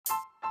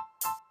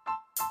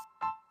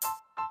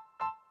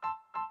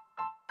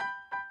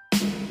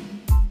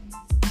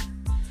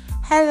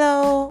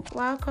Hello,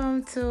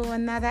 welcome to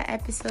another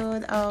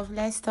episode of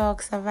Let's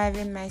Talk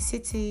Surviving My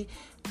City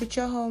with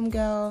your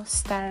homegirl,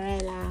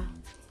 Starella.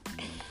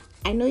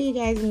 I know you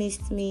guys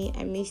missed me,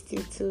 I missed you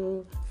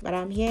too, but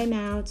I'm here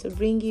now to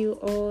bring you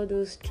all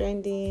those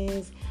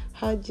trendings,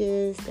 hot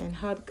gist and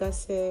hot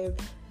gossip.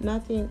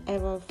 Nothing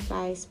ever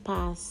flies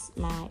past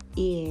my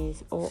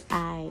ears or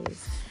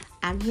eyes.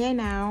 I'm here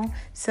now,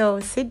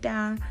 so sit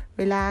down,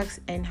 relax,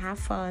 and have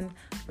fun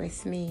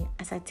with me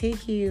as I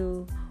take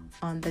you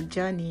on the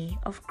journey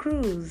of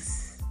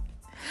cruise.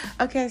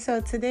 Okay,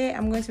 so today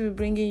I'm going to be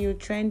bringing you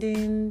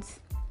trendings,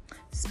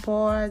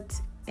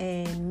 sports,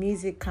 and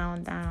music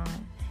countdown.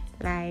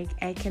 I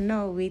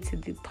cannot wait to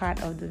be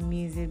part of the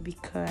music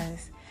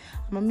because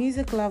I'm a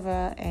music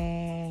lover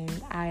and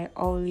I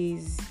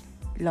always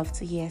love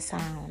to hear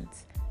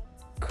sounds,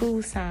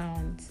 cool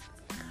sounds.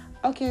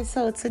 Okay,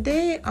 so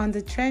today on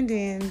the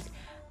trendings,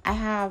 I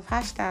have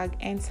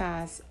hashtag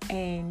NSAS,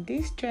 and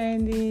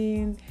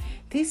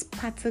this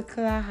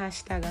particular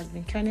hashtag has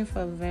been trending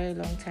for a very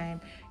long time.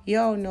 You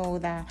all know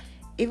that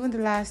even the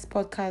last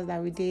podcast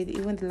that we did,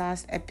 even the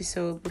last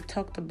episode, we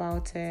talked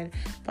about it.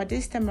 But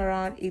this time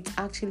around, it's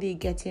actually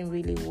getting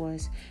really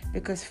worse.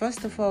 Because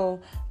first of all,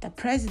 the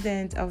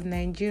president of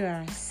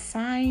Nigeria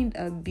signed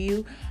a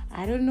bill.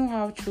 I don't know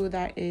how true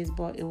that is,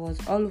 but it was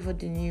all over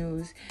the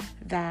news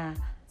that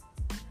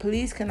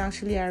police can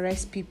actually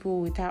arrest people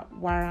without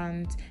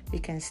warrant. They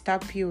can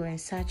stop you and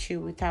search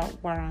you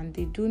without warrant.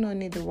 They do not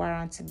need the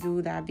warrant to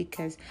do that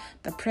because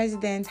the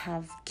president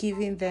have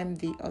given them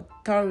the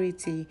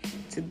authority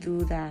to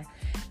do that.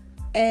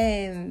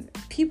 And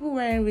people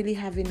weren't really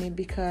having it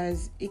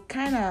because it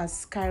kind of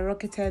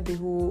skyrocketed the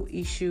whole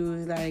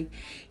issue.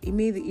 It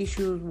made the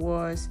issue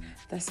worse.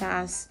 The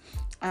SARS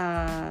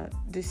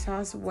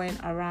went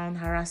around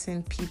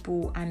harassing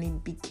people and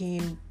it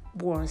became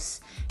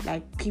worse.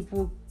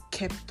 People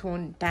kept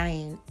on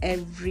dying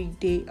every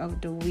day of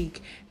the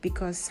week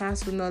because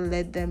SARS will not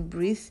let them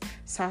breathe.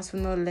 SARS will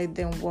not let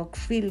them walk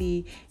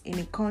freely in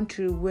a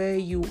country where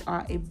you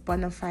are a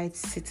bona fide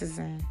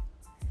citizen.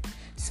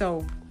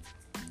 So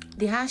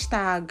the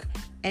hashtag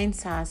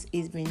NSAS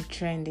has been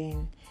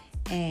trending,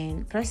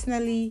 and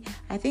personally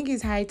I think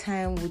it's high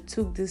time we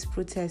took this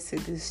protest to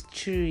the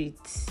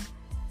streets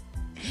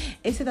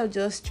instead of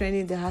just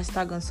trending the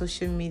hashtag on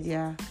social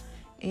media.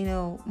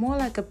 More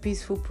like a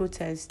peaceful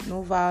protest,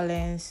 no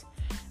violence.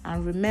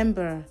 And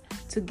remember,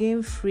 to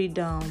gain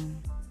freedom,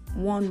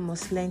 one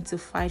must learn to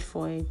fight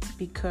for it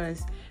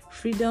because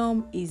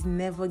freedom is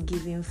never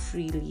given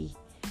freely.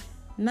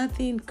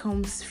 Nothing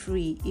comes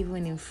free,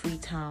 even in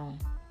Freetown.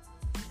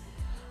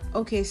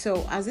 Okay,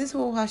 so as this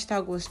whole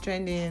hashtag was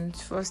trending,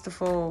 first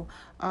of all,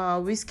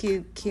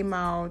 Wizkid came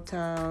out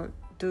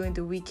during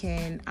the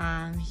weekend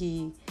and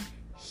he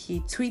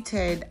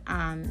tweeted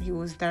and he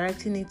was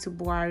directing it to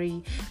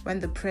Buhari when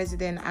the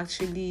president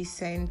actually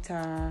sent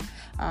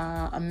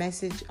a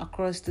message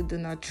across to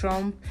Donald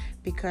Trump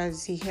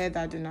because he heard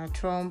that Donald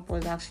Trump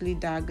was actually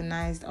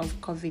diagnosed of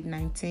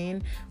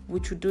COVID-19,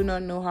 which we do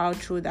not know how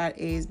true that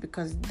is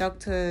because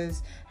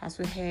doctors, as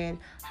we heard,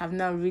 have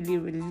not really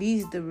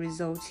released the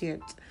results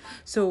yet.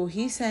 So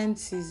he sent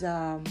his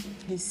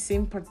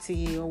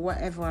sympathy or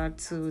whatever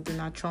to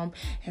Donald Trump,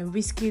 and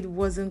Wizkid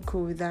wasn't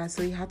cool with that,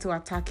 so he had to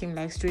attack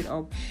him straight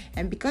up.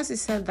 And because he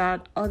said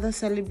that, other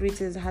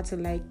celebrities had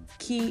to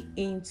key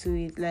into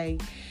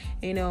it.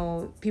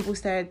 People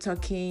started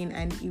talking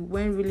and it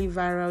went really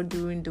viral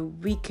during the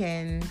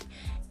weekend.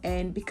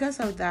 And because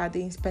of that,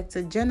 the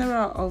Inspector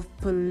General of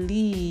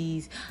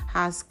Police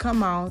has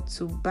come out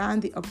to ban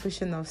the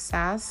operation of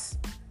SARS.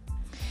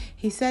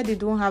 He said they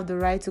don't have the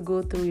right to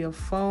go through your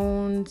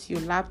phones,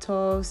 your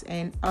laptops,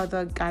 and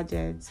other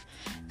gadgets.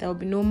 There will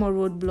be no more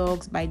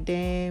roadblocks by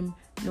them,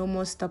 no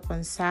more stop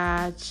and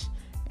search.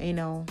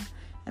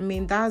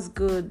 That's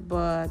good,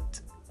 but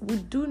we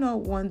do not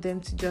want them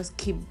to just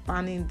keep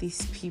banning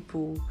these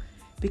people.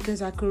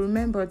 Because I could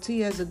remember 2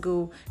 years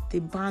ago, they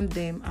banned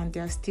them and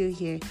they're still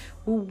here.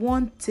 We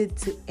want it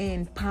to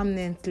end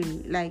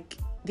permanently.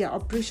 Their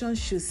operation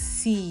should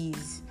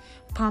cease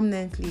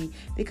permanently.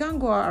 They can't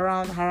go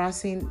around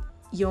harassing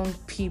young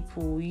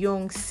people,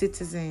 young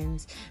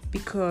citizens,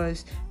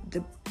 because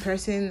the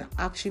person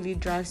actually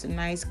drives a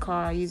nice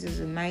car,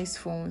 uses a nice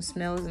phone,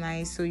 smells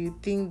nice, so you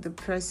think the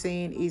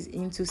person is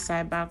into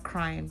cyber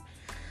crime.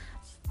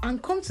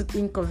 And come to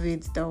think of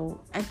it though,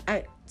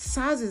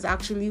 SARS is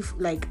actually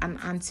an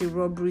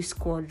anti-robbery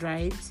squad,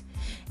 right?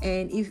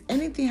 And if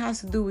anything has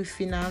to do with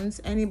finance,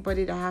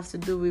 anybody that has to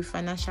do with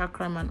financial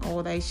crime and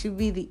all that, it should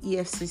be the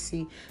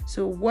EFCC.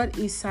 So what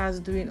is SARS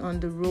doing on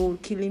the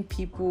road, killing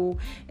people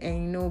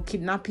and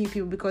kidnapping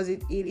people? Because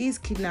it is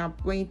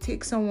kidnap. When you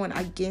take someone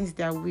against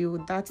their will,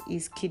 that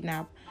is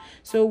kidnap.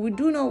 So we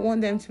do not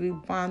want them to be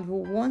banned.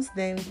 We want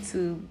them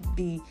to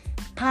be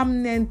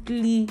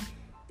permanently,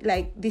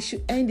 they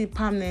should end it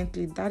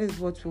permanently. That is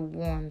what we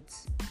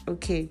want.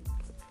 Okay.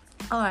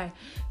 Alright,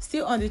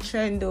 still on the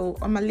trend though,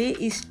 Omale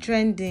is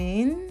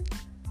trending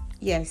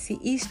Yes, he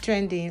is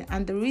trending,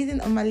 and the reason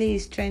Omale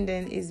is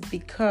trending is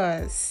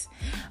because,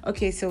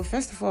 okay, so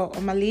first of all,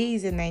 Omale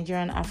is a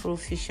Nigerian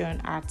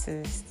Afrofusion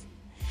artist.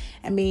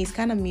 I mean, his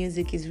kind of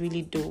music is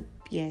really dope.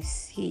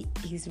 Yes,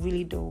 he's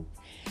really dope.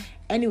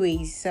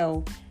 Anyways,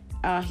 so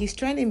he's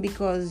trending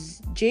because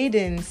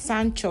Jaden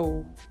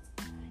Sancho,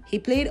 he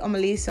played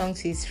Omale's song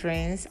to his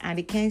friends and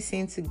they can't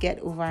seem to get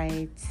over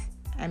it.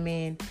 I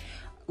mean,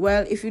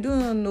 well, if you do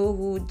not know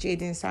who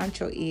Jaden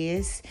Sancho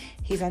is,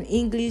 he's an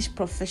English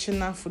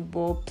professional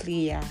football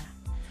player.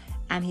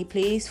 And he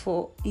plays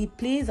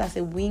as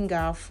a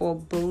winger for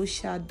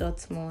Borussia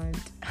Dortmund.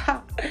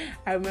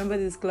 I remember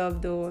this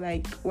club though,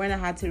 like when I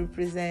had to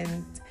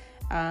represent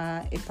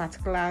a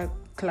particular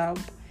club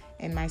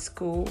in my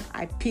school,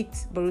 I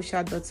picked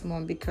Borussia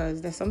Dortmund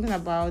because there's something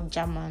about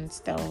German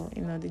style,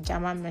 the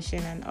German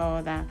machine and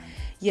all that.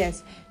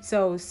 Yes,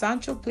 so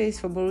Sancho plays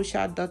for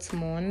Borussia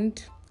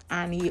Dortmund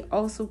and he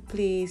also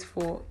plays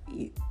for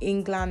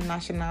England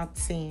national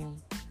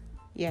team.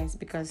 Yes,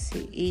 because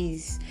he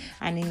is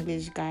an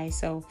English guy.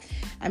 So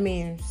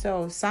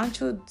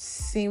Sancho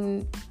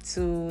seemed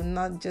to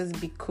not just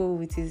be cool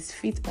with his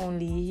feet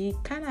only. He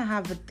kind of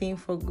have a thing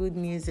for good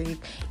music,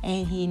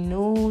 and he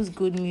knows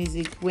good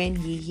music when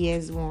he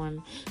hears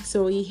one.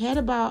 So he heard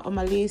about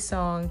Omale's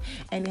song,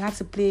 and he had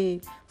to play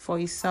it for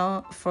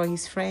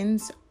his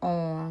friends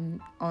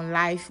on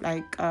live,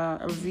 like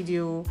a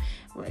video.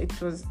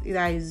 It was either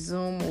a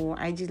Zoom or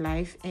IG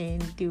live,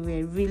 and they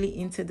were really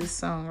into the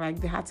song. Like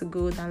they had to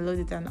go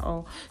download it and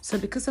all. So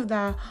because of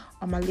that,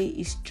 Omale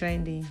is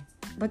trending.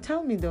 But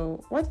tell me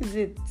though, what is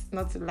it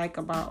not to like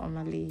about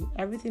Omale?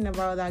 Everything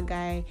about that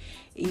guy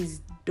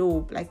is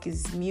dope. Like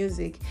his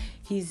music,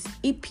 his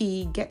EP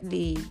Get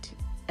Laid.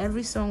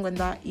 Every song on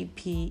that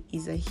EP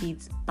is a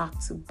hit back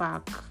to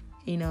back.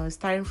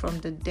 Starting from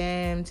the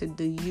Damn to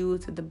the You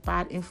to the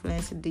Bad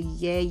Influence to the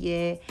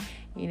Yeah.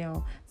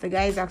 The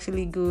guy is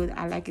actually good.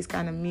 I like his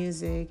kind of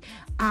music.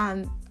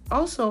 And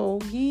also,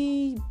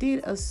 he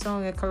did a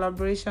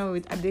collaboration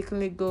with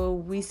Adekunle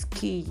Gold,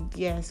 Wizkid.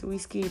 Yes,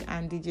 Wizkid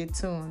and DJ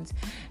Tunes.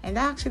 And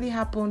that actually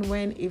happened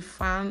when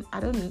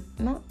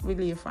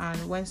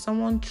when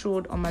someone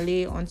trolled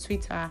Omale on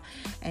Twitter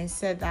and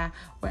said that,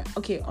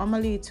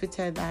 Omale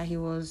tweeted that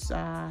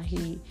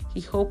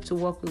he hoped to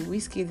work with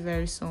Wizkid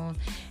very soon.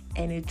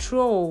 And a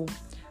troll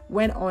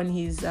went on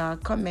his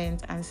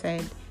comment and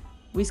said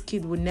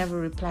Wizkid would never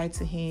reply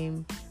to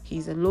him.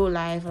 He's a low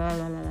life, la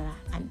la la la.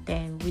 And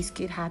then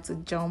Wizkid had to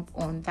jump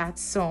on that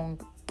song.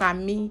 For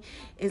me,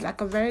 it's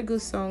like a very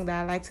good song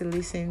that I like to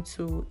listen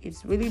to.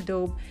 It's really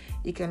dope.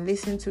 You can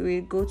listen to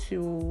it. Go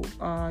to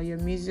your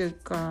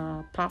music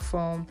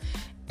platform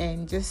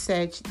and just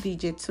search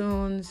DJ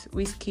Tunes,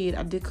 Wizkid,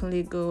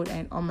 Adekunle Gold,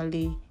 and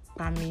Omale.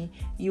 For me,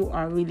 you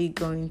are really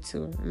going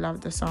to love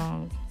the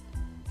song.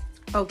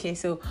 Okay,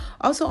 so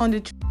also on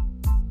the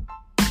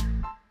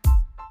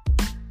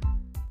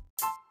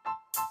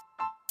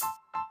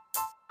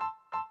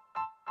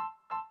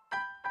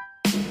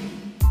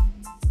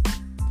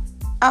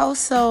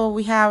also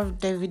we have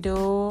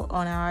Davido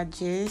on our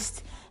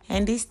gist,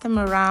 and this time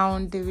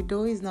around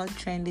Davido is not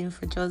trending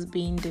for just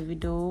being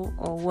Davido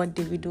or what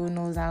Davido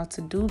knows how to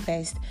do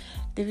best.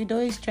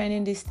 Davido is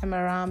trending this time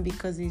around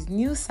because his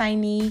new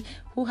signee,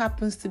 who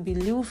happens to be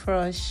Lil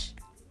Frosh,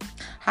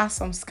 has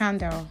some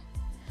scandal.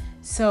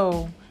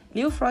 So,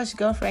 Lil Frosh's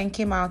girlfriend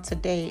came out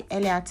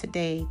earlier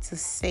today, to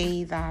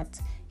say that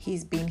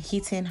he's been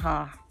hitting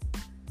her.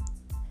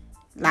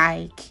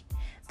 Like,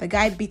 the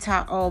guy beat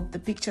her up. The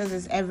pictures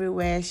is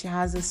everywhere. She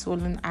has a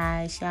swollen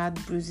eye. She had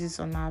bruises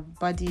on her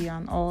body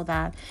and all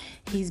that.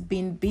 He's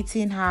been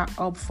beating her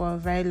up for a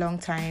very long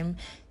time,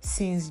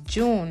 since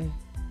June.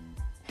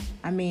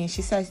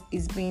 She says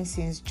it's been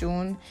since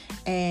June,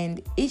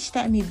 and each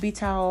time he beat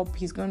her up,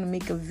 he's going to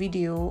make a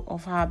video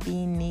of her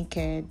being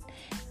naked,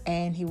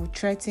 and he will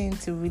threaten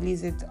to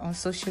release it on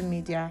social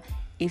media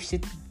if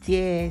she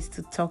dares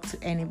to talk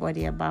to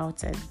anybody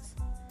about it.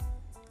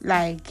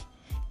 Like,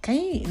 can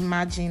you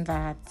imagine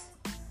that?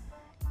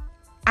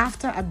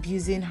 After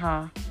abusing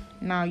her,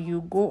 now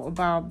you go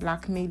about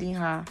blackmailing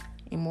her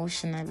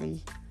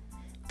emotionally.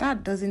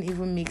 That doesn't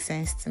even make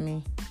sense to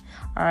me.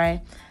 All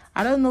right.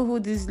 I don't know who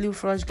this Lil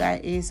Frosh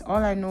guy is. All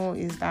I know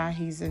is that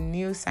he's a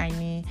new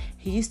signee.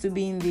 He used to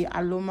be in the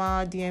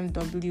Aloma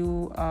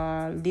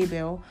DMW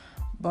label,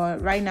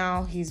 but right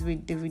now he's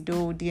with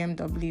Davido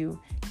DMW.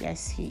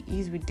 Yes, he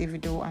is with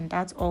Davido, and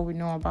that's all we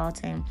know about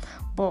him.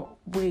 But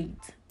wait.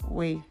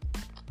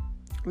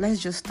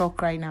 Let's just talk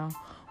right now.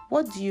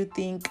 What do you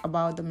think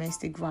about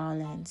domestic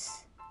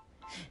violence?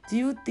 Do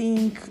you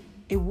think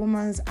a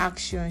woman's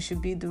action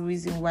should be the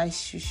reason why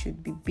she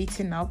should be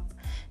beaten up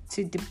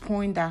to the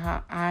point that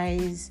her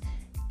eyes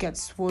get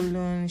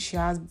swollen, she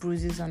has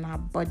bruises on her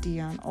body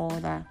and all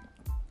that?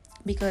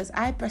 Because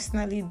I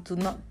personally do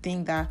not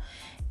think that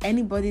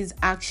anybody's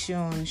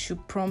action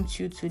should prompt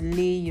you to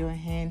lay your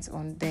hands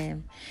on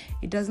them.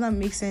 It does not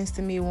make sense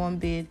to me one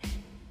bit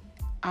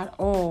at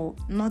all.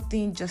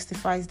 Nothing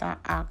justifies that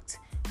act.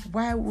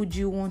 Why would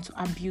you want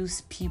to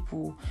abuse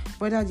people?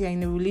 Whether they're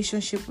in a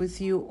relationship with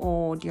you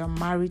or they're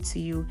married to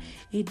you,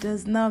 it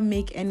does not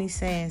make any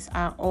sense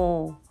at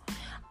all.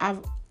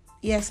 I've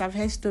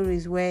heard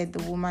stories where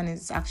the woman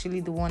is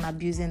actually the one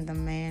abusing the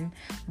man,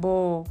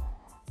 but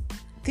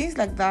things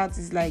like that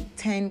is like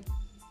 10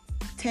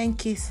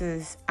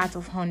 cases out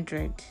of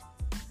 100.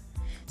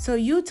 So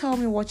you tell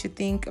me what you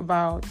think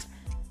about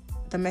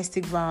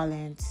domestic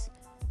violence.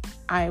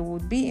 I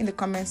would be in the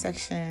comment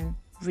section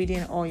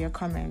reading all your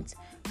comments.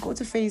 Go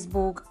to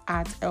Facebook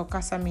at El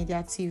Casa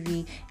Media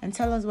TV and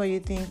tell us what you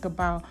think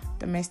about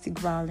domestic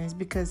violence,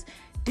 because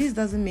this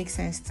doesn't make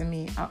sense to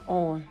me at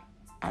all.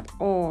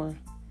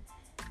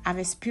 I've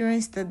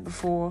experienced it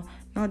before,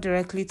 not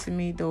directly to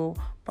me though,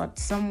 but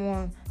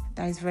someone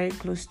that is very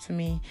close to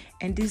me,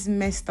 and this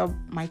messed up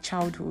my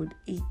childhood.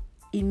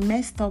 It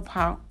messed up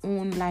her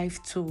own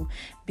life too,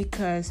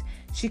 because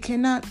she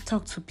cannot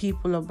talk to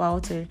people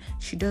about it.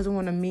 She doesn't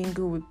want to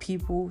mingle with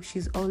people.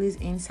 She's always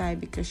inside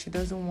because she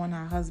doesn't want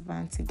her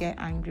husband to get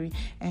angry,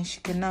 and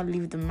she cannot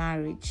leave the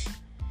marriage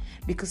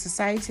because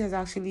society has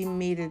actually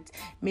made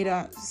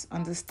us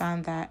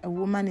understand that a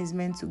woman is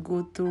meant to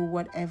go through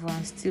whatever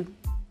and still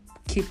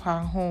keep her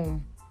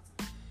home.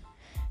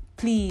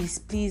 Please,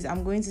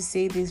 I'm going to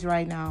say this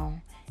right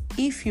now.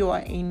 If you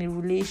are in a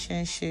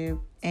relationship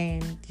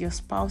and your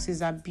spouse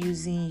is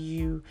abusing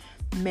you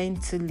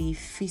mentally,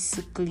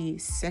 physically,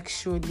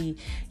 sexually,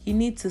 you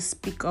need to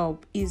speak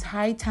up. It's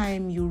high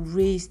time you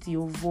raised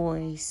your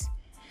voice.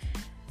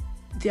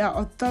 There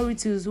are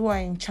authorities who are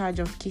in charge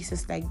of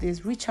cases like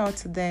this. Reach out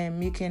to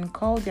them. You can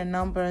call their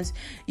numbers.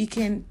 You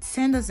can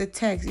send us a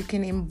text. You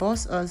can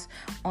inbox us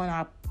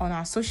on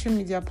our social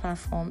media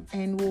platform,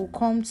 and we'll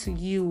come to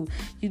you.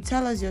 You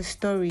tell us your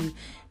story.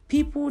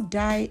 People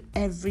die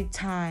every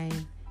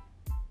time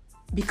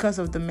because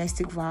of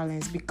domestic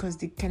violence, because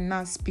they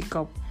cannot speak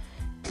up.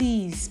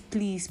 Please,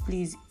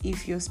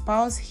 if your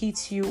spouse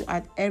hits you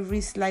at every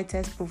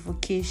slightest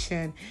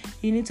provocation,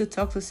 you need to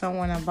talk to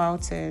someone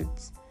about it.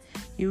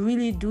 You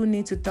really do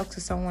need to talk to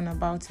someone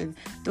about it.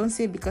 Don't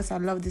say because I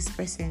love this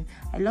person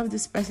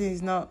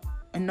is not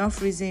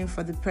enough reason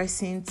for the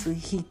person to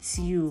hit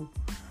you.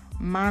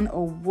 Man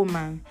or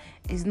woman,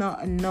 is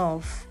not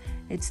enough.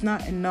 It's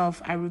not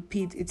enough. I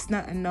repeat, it's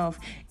not enough.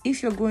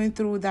 If you're going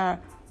through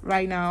that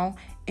right now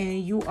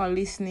and you are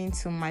listening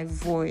to my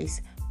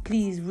voice,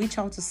 please reach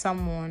out to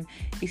someone.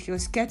 If you're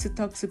scared to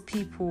talk to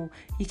people,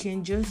 you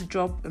can just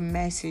drop a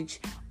message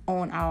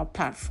on our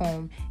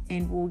platform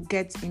and we'll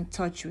get in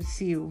touch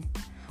with you.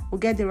 We'll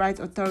get the right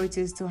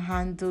authorities to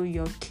handle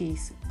your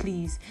case.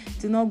 Please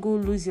do not go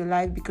lose your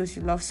life because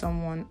you love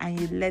someone and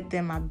you let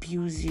them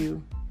abuse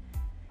you.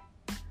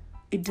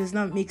 It does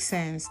not make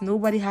sense.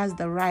 Nobody has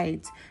the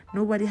right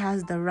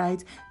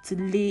to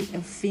lay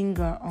a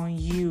finger on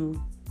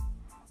you.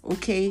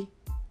 Okay?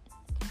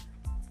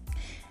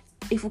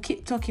 If we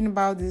keep talking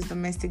about this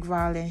domestic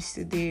violence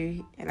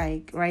today,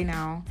 like right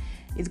now,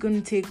 it's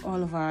going to take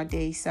all of our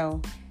day.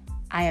 So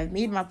I have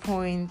made my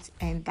point,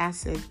 and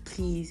that's it.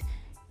 Please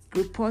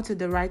report to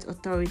the right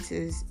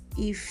authorities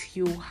if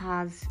you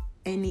have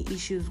any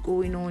issues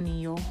going on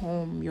in your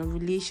home, your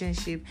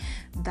relationship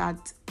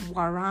that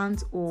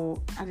warrant,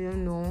 or I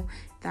don't know,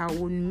 that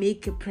would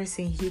make a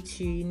person hit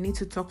you. You need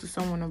to talk to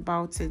someone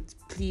about it.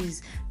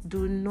 Please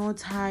do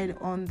not hide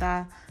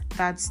under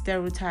that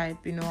stereotype.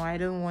 I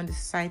don't want the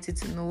society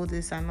to know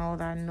this and all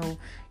that. No,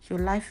 your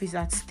life is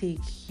at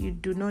stake. You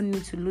do not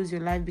need to lose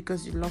your life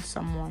because you love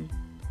someone.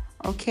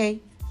 Okay?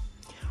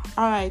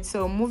 All right,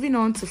 so moving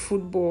on to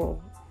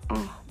football.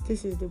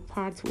 This is the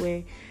part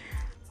where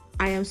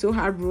I am so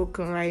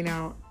heartbroken right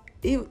now.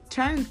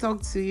 Trying to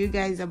talk to you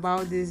guys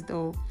about this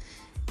though,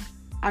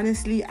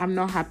 honestly, I'm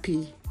not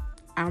happy.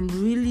 I'm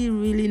really,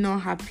 really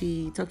not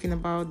happy talking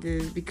about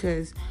this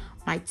because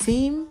my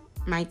team,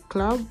 my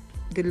club,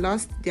 they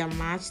lost their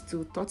match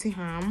to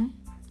Tottenham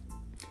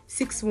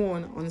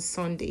 6-1 on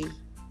Sunday.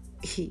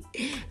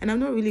 And I've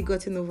not really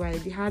gotten over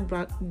it.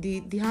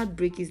 The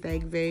heartbreak is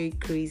like very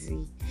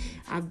crazy.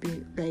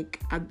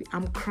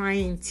 I'm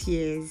crying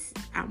tears.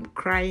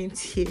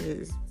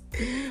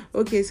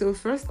 Okay, so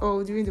first of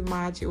all, during the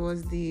match, it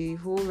was the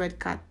whole red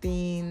card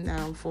thing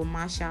for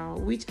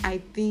Martial, which I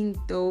think,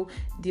 though,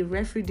 the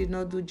referee did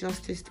not do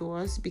justice to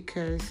us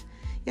because,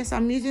 yes,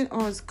 I'm using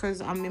us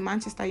because I'm a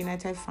Manchester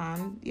United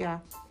fan, yeah.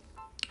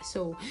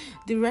 So,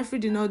 the referee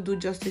did not do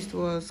justice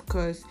to us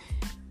because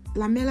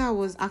Lamela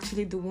was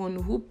actually the one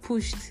who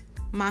pushed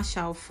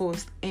Martial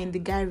first and the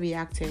guy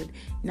reacted.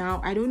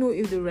 Now, I don't know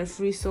if the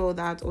referee saw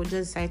that or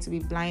just decided to be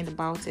blind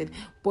about it,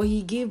 but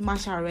he gave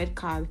Martial a red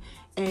card.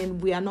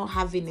 And we are not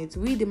having it.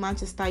 We, the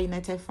Manchester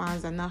United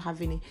fans, are not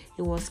having it.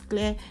 It was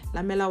clear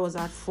Lamela was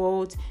at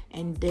fault,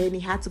 and then he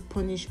had to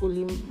punish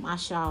Ole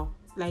Martial.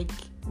 Like,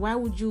 why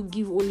would you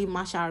give Ole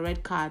Martial a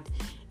red card?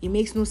 It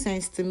makes no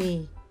sense to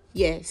me.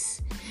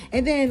 Yes.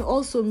 And then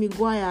also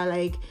Maguire,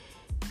 like,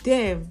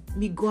 damn,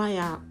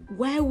 Maguire,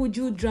 why would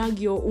you drag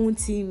your own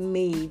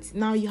teammate?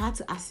 Now you had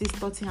to assist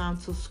Tottenham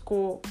to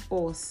score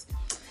us.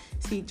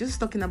 See, just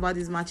talking about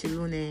this match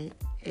alone,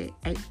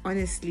 I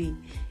honestly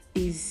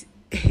is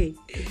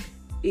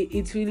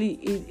it's really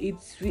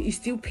it's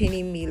still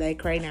paining me.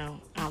 Like right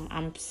now,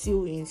 I'm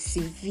still in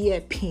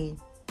severe pain.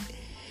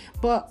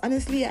 But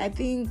honestly, I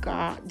think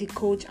our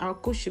coach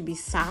should be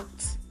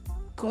sacked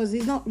because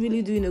he's not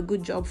really doing a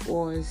good job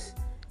for us.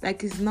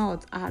 Like, it's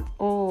not at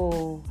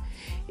all.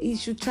 He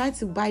should try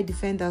to buy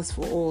defenders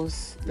for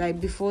us,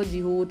 like before the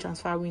whole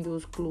transfer window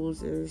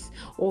closes,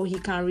 or he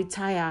can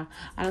retire.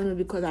 I don't know,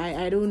 because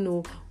I don't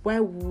know why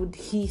would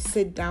he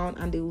sit down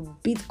and they will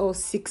beat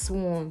us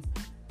 6-1.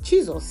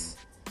 Jesus.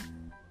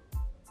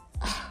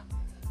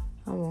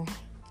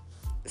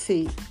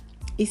 See,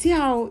 you see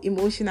how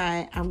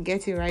emotional I'm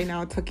getting right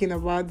now talking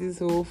about this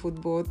whole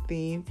football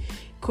thing,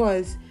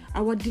 because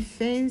our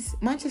defense,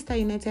 Manchester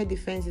United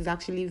defense, is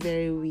actually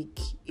very weak.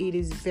 It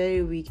is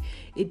very weak.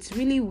 It's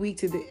really weak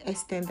to the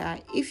extent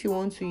that if you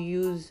want to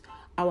use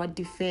our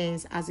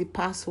defense as a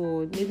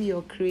password, maybe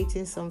you're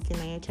creating something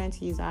and you're trying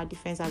to use our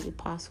defense as a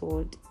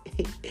password,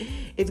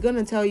 it's going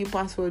to tell you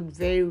password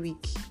very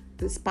weak.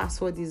 This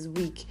password is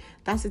weak.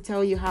 That's to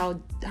tell you how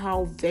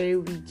very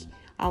weak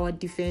our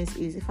defense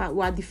is. In fact,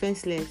 we're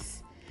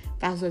defenseless.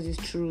 That's what is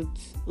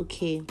truth.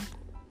 Okay.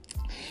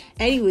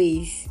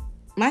 Anyways,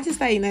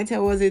 Manchester United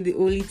wasn't the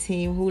only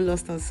team who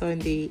lost on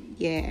Sunday.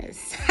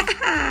 Yes.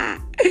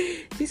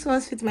 This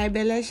was with my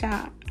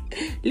Belesha.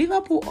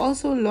 Liverpool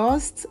also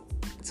lost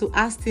to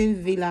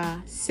Aston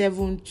Villa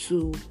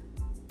 7-2.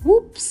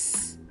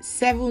 Whoops.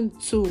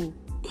 7-2.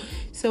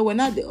 So we're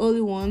not the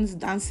only ones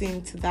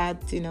dancing to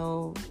that,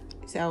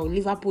 So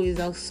Liverpool is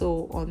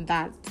also on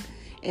that.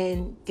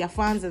 And their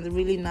fans are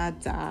really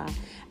not, I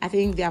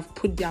think they have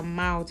put their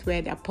mouth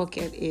where their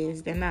pocket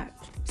is. They're not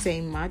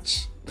saying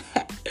much.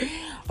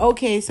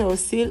 Okay, so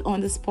still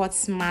on the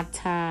sports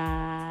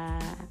matter.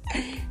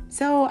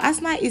 So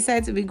Arsenal is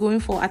said to be going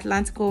for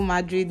Atletico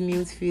Madrid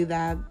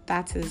midfielder,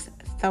 that is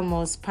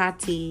Thomas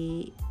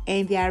Partey,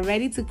 and they are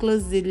ready to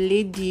close the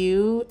lead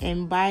deal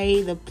and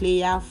buy the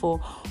player for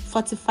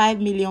 £45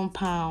 million.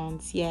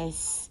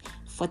 Yes,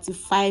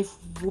 45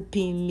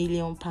 whooping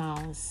million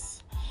pounds.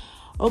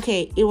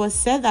 Okay, it was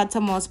said that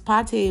Thomas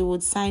Partey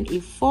would sign a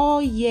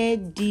 4-year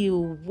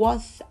deal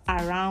worth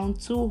around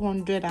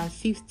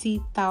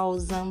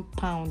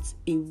 £250,000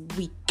 a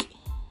week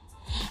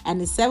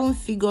and a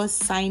 7-figure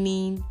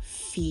signing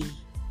fee.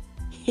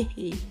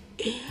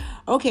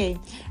 Okay,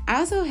 I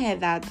also heard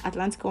that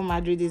Atletico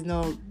Madrid is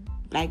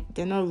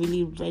they're not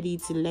really ready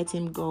to let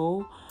him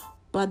go,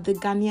 but the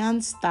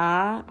Ghanaian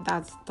star,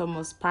 that's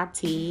Thomas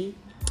Partey,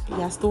 he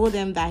has told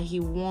them that he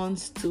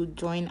wants to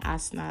join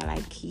Arsenal,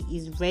 like he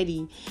is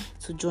ready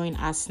to join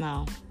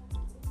Arsenal.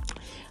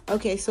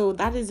 Okay, so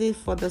that is it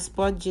for the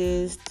sport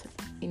gist.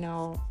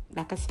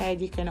 Like I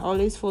said, you can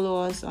always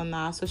follow us on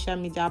our social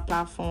media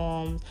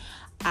platforms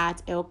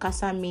at El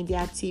Casa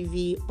Media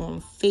TV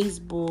on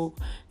Facebook.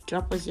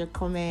 Drop us your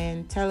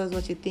comment. Tell us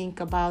what you think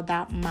about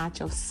that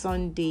match of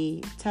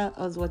Sunday. Tell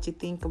us what you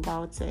think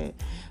about it.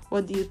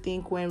 What do you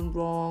think went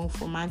wrong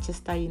for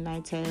Manchester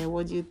United?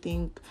 What do you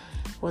think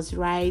was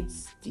right?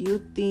 Do you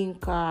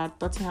think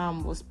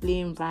Tottenham was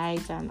playing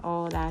right and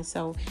all that?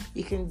 So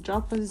you can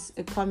drop us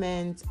a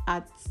comment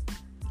at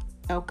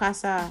El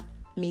Casa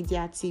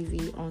Media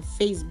TV on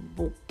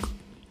Facebook.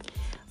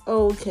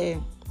 Okay.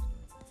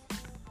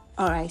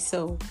 Alright,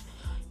 so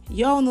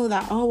you all know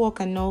that all work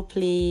and no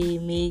play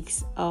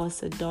makes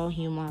us a dull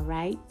human,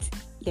 right?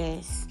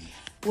 Yes.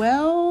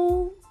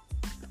 Well,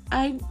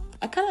 I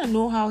kind of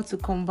know how to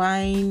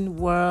combine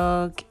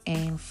work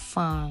and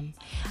fun.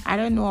 I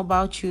don't know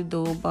about you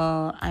though,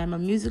 but I am a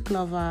music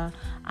lover.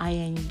 I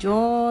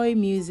enjoy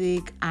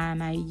music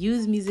and I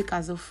use music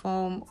as a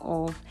form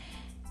of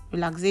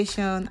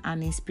relaxation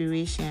and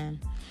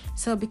inspiration.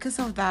 So because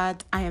of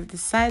that, I have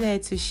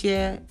decided to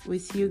share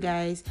with you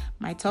guys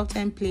my top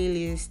 10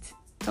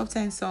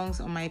 songs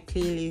on my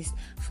playlist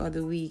for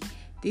the week.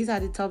 These are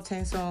the top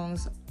 10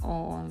 songs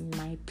on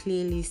my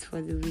playlist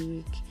for the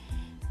week.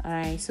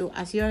 Alright, so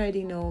as you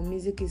already know,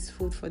 music is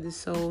food for the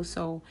soul,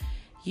 so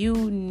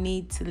you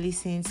need to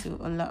listen to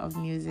a lot of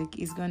music.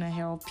 It's going to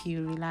help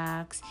you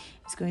relax.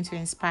 It's going to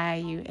inspire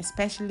you,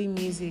 especially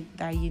music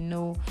that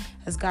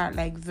has got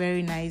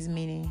very nice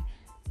meaning,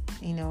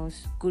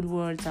 good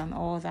words and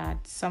all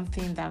that,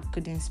 something that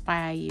could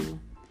inspire you.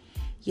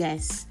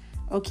 Yes.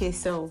 Okay,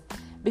 so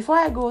before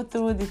I go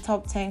through the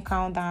top 10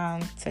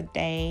 countdown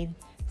today,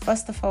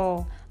 first of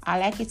all,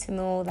 I'd like you to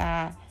know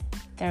that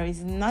there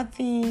is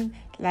nothing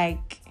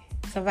like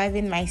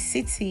surviving my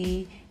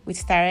city with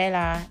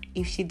Starella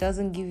if she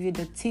doesn't give you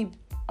the tip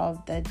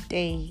of the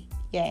day.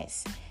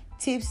 Yes,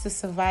 tips to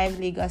survive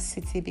Lagos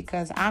City,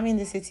 because I'm in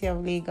the city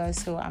of Lagos,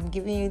 so I'm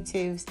giving you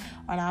tips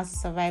on how to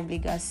survive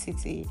Lagos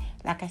City.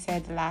 Like I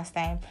said the last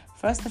time,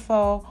 first of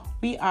all,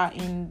 we are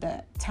in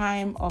the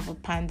time of a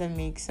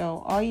pandemic,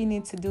 so all you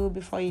need to do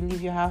before you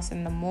leave your house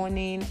in the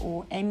morning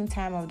or any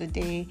time of the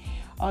day,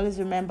 always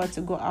remember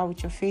to go out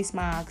with your face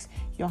masks,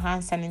 your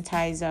hand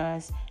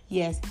sanitizers.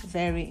 Yes,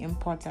 very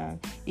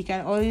important. You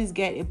can always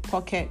get a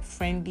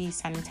pocket-friendly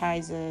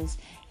sanitizers,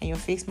 and your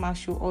face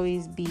mask should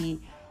always be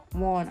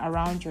worn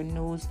around your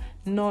nose,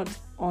 not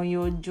on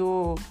your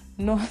jaw,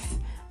 not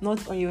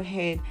not on your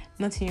head,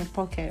 not in your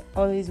pocket.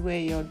 Always wear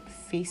your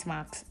face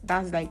masks.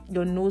 That's like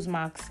your nose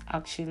masks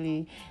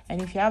actually.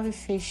 And if you have a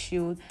face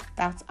shield,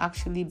 that's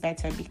actually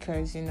better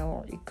because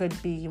it could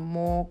be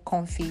more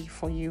comfy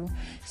for you.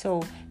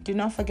 So do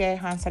not forget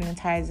hand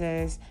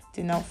sanitizers,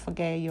 do not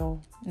forget your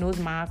nose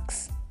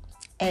masks,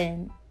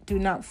 and do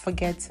not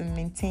forget to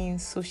maintain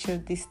social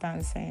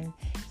distancing.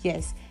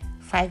 Yes,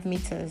 5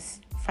 meters.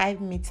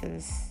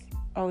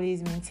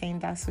 Always maintain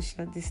that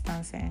social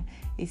distancing.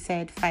 It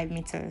said 5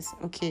 meters.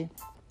 Okay.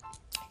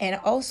 And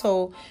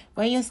also,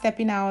 when you're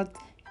stepping out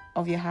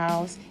of your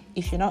house,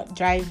 if you're not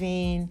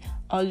driving,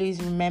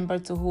 always remember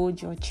to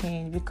hold your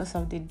change because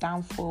of the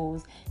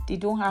downfalls. They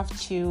don't have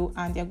chill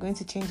and they're going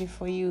to change it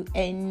for you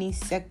any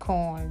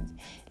second.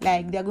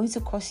 Like, they're going to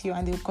cost you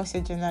and they'll cost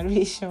your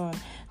generation.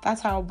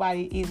 That's how bad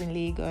it is in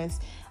Lagos.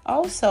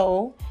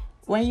 Also,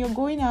 when you're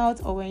going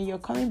out or when you're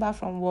coming back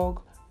from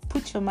work,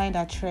 put your mind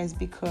at rest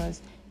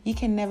because you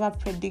can never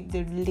predict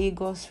the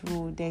Lagos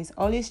road. There's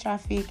always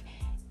traffic,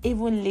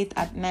 even late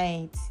at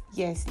night.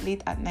 Yes,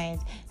 late at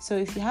night. So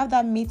if you have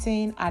that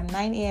meeting at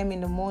 9 a.m.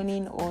 in the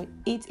morning or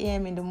 8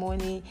 a.m. in the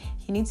morning,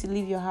 you need to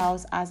leave your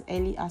house as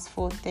early as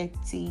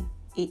 4:30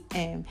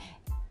 a.m.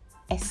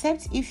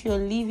 Except if you're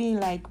leaving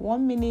like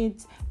 1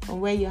 minute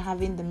from where you're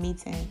having the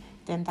meeting,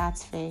 then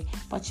that's fair.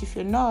 But if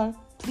you're not,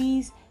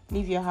 please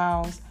leave your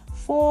house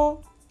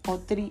 4 or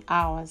 3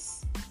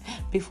 hours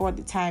before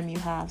the time you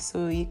have,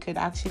 so you could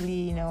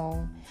actually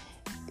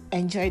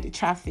enjoy the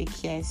traffic.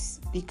 Yes,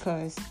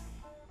 because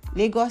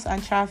Lagos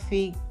and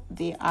traffic,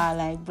 they are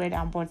like bread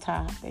and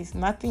butter. There's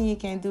nothing you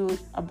can do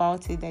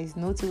about it. There's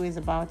no two ways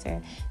about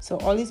it. So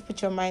always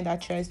put your mind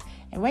at rest.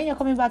 And when you're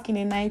coming back in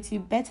the night, you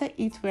better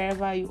eat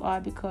wherever you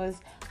are because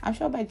I'm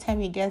sure by the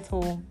time you get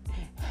home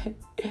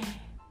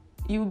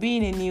you'll be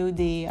in a new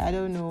day. I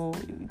don't know,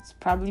 it's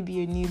probably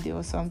be a new day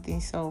or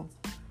something. So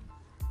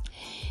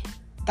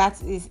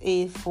that is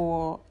it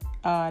for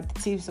the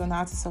tips on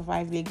how to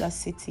survive Lagos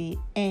City.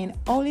 And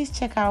always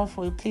check out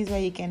for a place where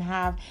you can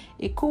have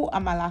a cool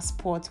amala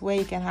spot, where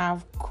you can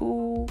have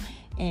cool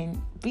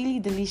and really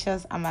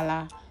delicious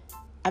amala.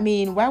 I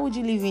mean, why would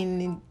you live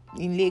in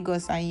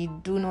Lagos and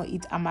you do not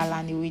eat amala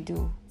and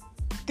ewedu?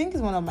 I think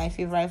it's one of my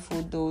favorite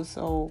food though.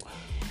 So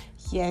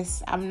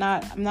yes, I'm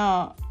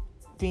not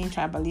being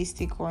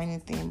tribalistic or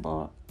anything,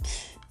 but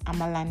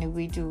amala and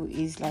ewedu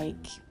is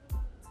like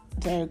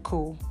very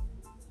cool.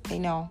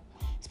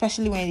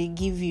 Especially when they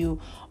give you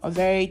a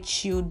very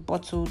chilled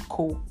bottled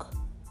Coke.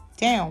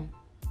 Damn.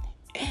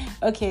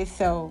 Okay,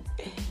 so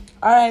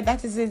all right,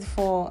 that is it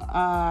for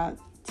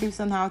tips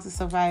on how to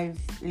survive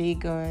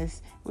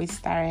Lagos with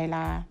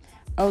Starella.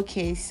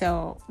 Okay,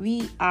 so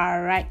we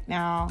are right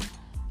now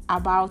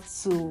about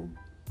to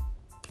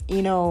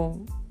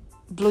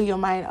blow your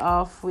mind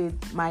off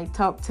with my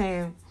top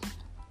 10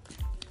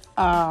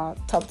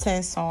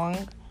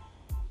 song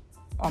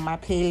on my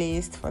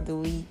playlist for the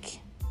week.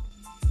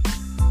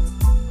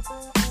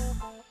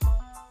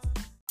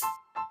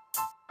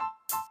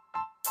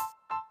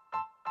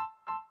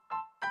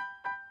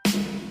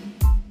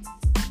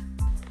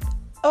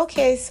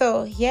 Okay,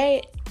 so here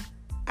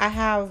I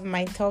have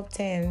my top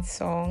 10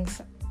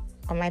 songs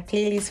on my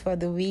playlist for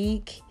the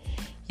week.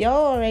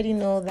 Y'all already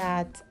know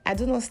that I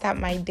do not start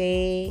my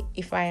day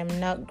if I am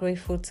not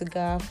grateful to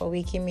God for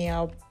waking me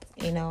up,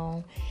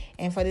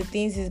 and for the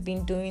things He's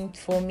been doing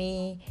for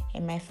me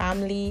and my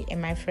family and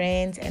my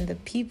friends and the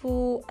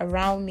people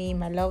around me,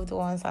 my loved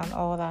ones and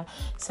all that.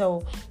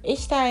 So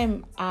each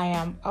time I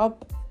am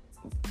up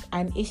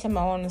and each time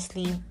I want to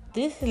sleep,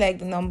 this is like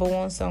the number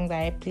one song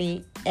that I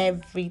play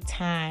every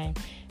time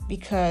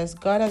because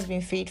God has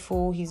been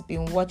faithful. He's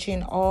been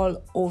watching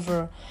all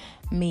over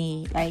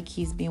me. Like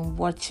He's been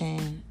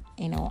watching,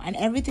 and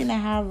everything I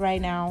have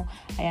right now,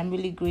 I am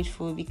really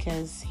grateful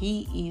because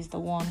He is the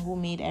one who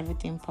made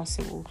everything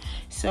possible.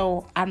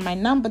 So at my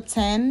number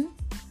 10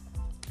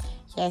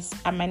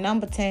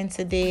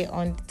 today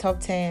on the top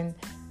 10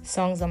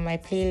 songs on my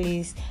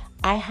playlist,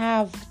 I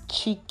have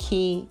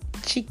Chike.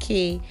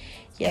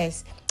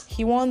 Yes,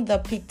 he won the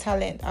Peak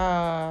Talent.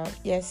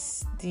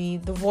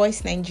 The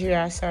Voice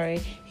Nigeria.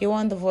 He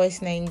won the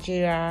Voice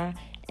Nigeria,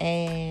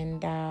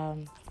 and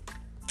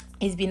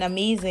it's been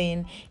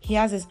amazing. He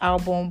has his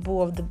album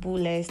Boo of the Boo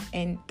List,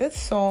 and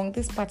this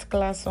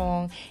particular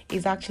song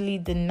is actually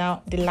the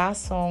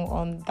last song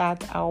on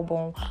that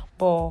album.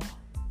 But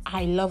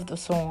I love the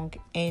song,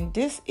 and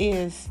this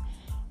is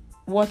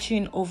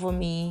Watching Over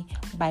Me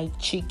by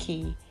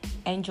Chike.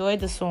 Enjoy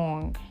the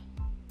song.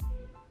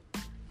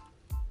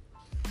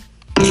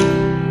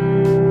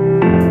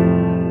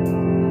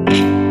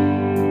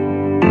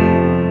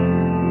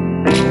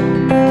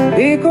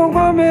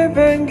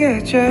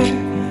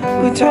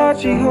 Without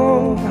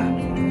Jehovah,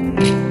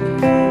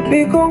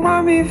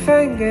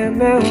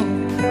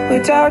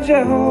 without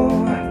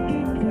Jehovah,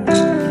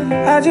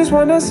 I just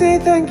wanna say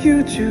thank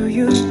you to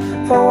you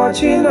for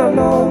watching all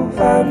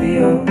over me.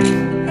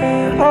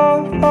 Hey,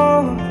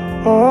 Papa,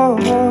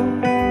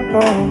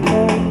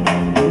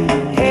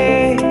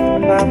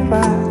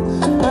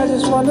 I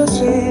just wanna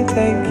say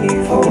thank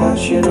you for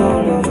watching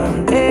all over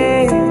me.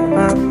 Hey,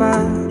 Papa.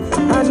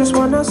 just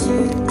wanna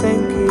say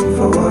thank you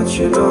for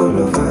watching all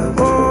over me.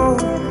 Oh,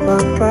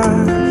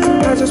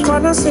 Papa, I just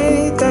wanna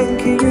say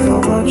thank you for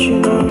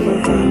watching all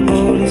over me.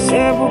 Holy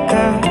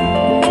Sebuka,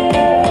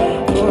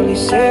 Holy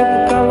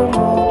Sebuka,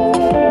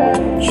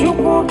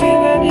 Chupu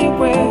king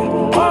anywhere,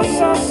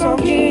 Osa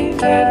Soki,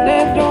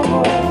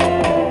 Nedomo.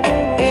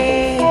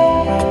 Hey,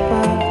 Papa,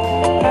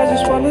 I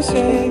just wanna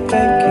say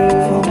thank you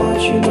for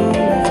watching all over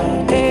me.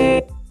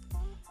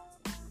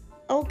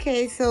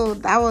 Okay, so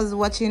that was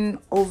Watching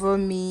Over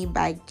Me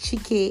by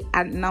Chike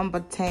at number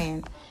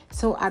 10.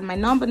 So at my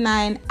number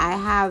 9, I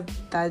have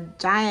the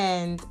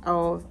giant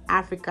of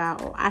Africa,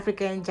 or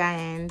African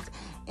giant,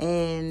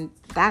 and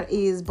that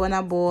is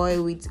Burna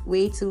Boy with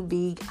Way Too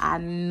Big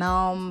at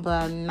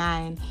number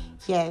 9.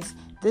 Yes,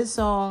 this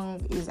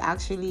song is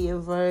actually a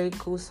very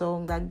cool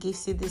song that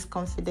gives you this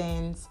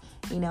confidence.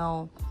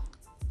 You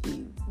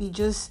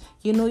just,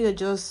 you're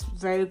just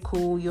very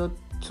cool. You're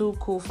too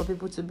cool for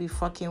people to be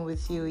fucking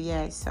with you.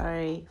 Yeah,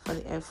 sorry for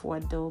the F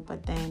word though,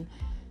 but then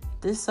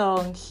this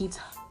song hits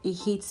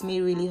me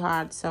really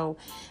hard. So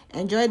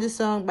enjoy the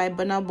song by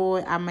Burna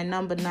Boy at my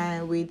number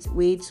 9 with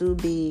Way Too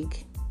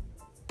Big.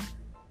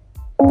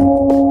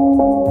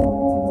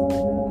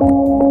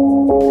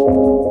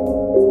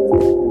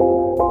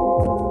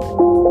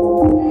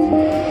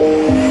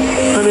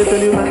 Let me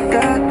tell you my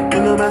God,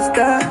 you know my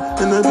star,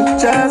 and I do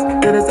chance,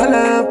 that is all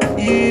I'm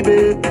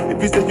baby.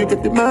 If you say you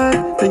get the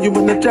mind, then you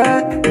wanna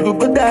try, you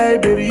go die,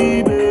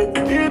 baby.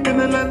 You've been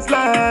a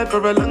landslide for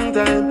a long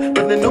time,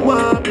 but then no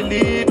one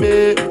believe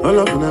me. All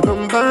up when I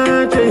come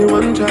back, you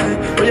one try,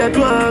 but you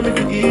do have me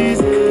for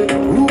easy.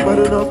 Who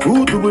better not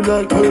who to be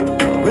like her?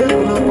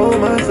 Waking up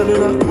on my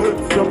cellular,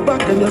 your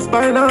back and your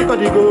spine, I thought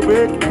you go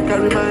break,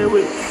 carry my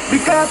weight,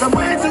 because I'm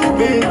way too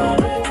big.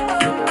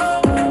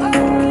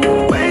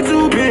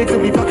 To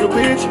be fucking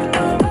with you,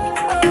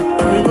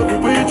 I'm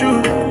fucking with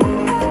you,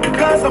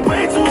 because I'm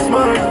way too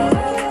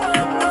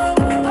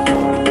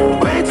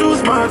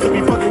smart to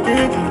be fucking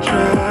getting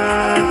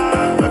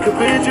tried. Fucking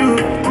with you,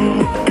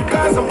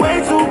 because I'm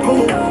way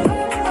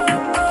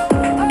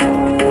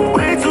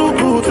too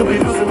cool to be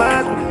losing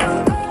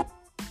my.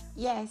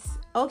 Yes,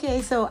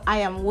 okay, so I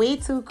am way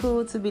too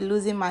cool to be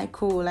losing my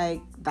cool.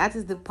 Like, that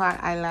is the part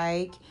I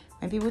like.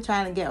 When people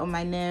trying to get on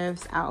my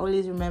nerves, I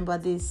always remember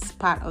this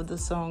part of the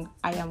song.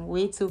 I am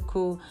way too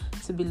cool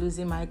to be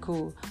losing my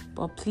cool.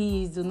 But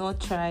please do not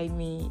try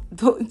me.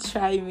 Don't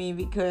try me,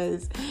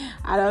 because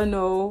I don't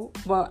know,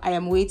 but I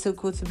am way too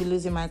cool to be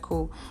losing my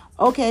cool.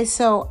 Okay,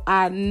 so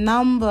at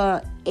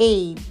number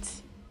 8,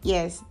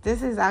 yes,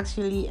 this is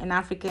actually an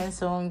African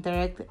song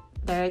directed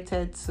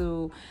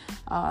to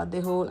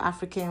the whole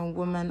African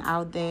woman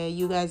out there.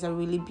 You guys are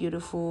really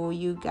beautiful.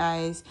 You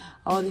guys,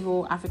 all the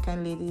whole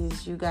African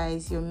ladies, you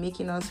guys, you're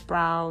making us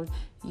proud.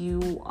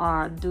 You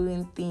are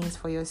doing things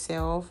for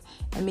yourself.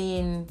 I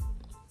mean,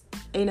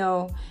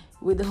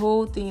 with the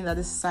whole thing that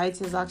the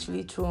society is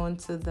actually thrown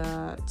to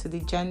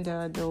the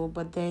gender though,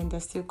 but then they're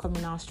still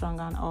coming out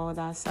stronger and all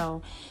that.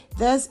 So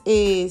this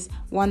is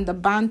Wanda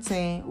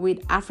Banton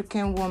with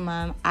African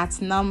Woman at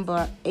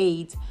number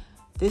 8.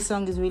 This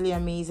song is really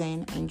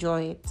amazing.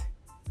 Enjoy it.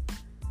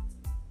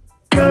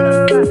 Oh,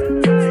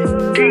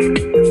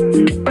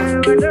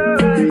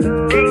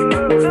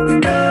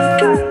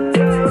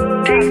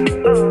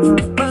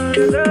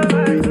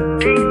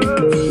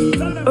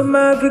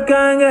 my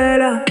African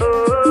girl,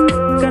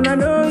 can I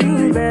know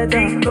you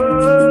better?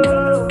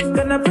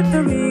 Can I put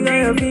the ring on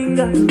your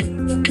finger?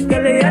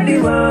 Girl, you're the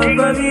one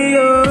for me,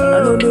 oh. I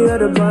know the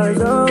other boys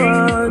don't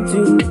want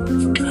you,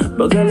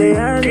 but girl,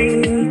 I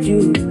need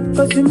you.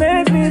 Cause you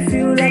make me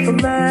feel like a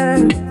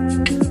man.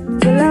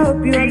 Girl, I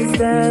hope you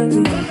understand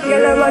me.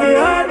 Girl, I'm body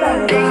hard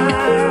like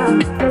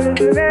that. Girl,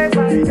 you make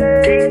my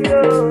day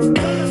go.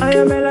 I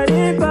am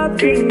melody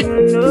popping,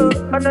 no.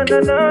 Oh, no.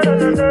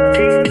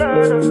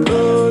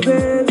 Oh,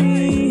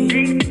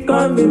 baby,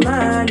 come be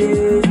my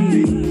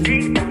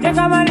lady. Take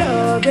out my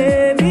love,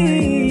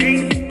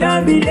 baby.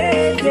 Don't be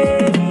late,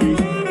 baby.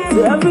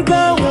 The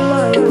African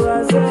woman, you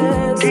are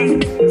sexy.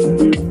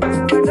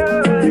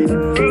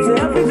 The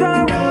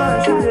African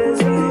woman, she is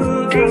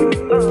sweet.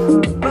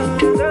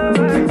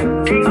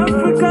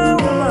 African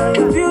woman,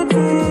 you're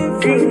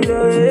beautiful.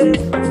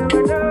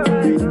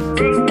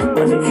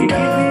 And if you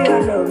give me a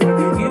love, you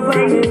give her a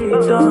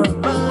return.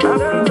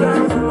 African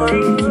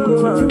woman, you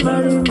go and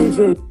marry me,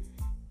 baby.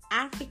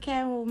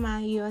 African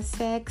woman, you're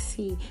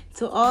sexy.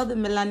 To all the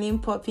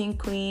melanin popping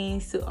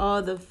queens, to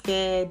all the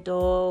fair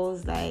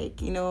dolls,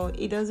 like,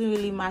 it doesn't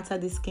really matter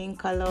the skin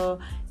color.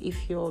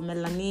 If you're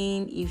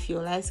melanin, if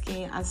you're light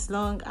skin, as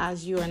long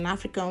as you're an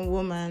African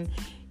woman,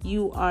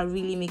 you are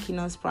really making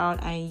us proud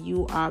and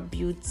you are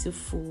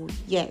beautiful.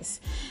 Yes.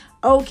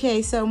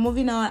 Okay, so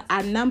moving on,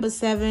 at number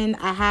 7,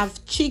 I have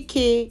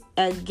Chike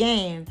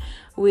again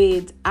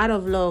with Out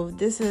of Love.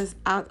 This is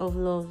Out of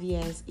Love.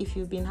 Yes, if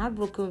you've been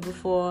heartbroken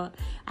before,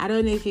 I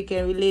don't know if you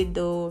can relate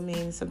though. I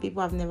mean, some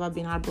people have never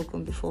been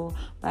heartbroken before,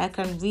 but I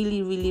can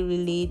really, really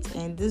relate.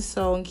 And this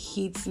song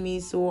hits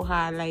me so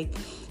hard. Like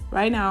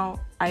right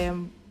now, I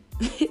am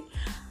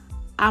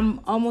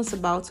I'm almost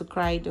about to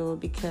cry though,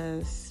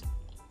 because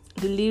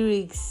the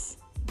lyrics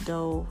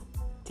though,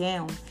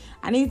 damn.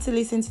 I need to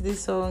listen to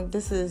this song.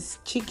 This is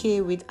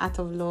Chike with Art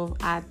of Love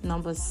at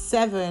number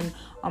 7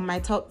 on my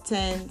top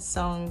 10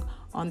 song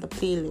on the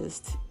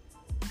playlist.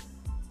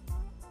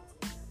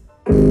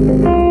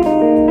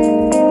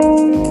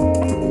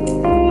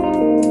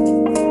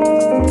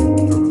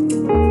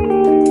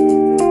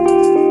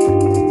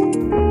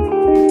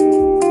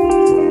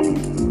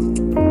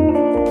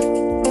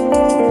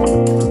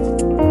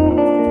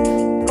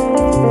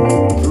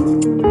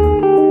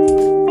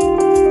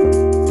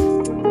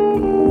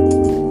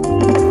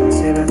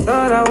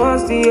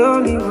 The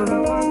only one.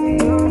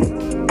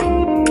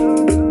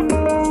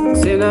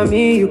 Say not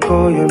me, you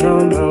call your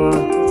number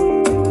one.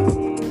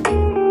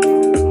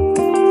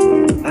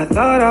 I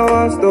thought I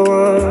was the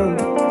one.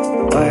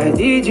 Why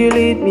did you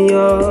lead me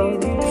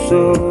on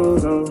so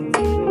long?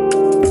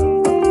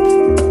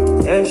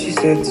 And she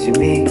said to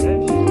me,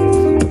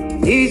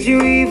 did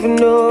you even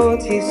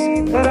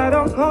notice that I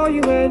don't call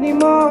you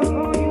anymore?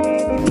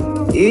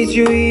 Did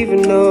you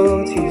even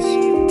notice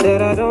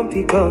that I don't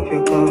pick up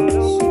your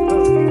calls?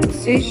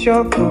 See,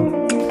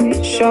 Shoko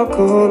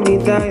hold me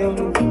down.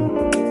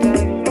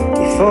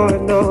 Before I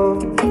know,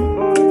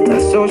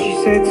 that's all she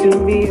said to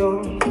me. Oh,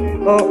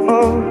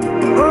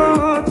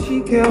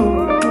 Chike.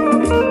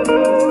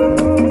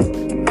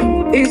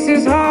 This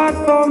is hard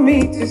for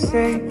me to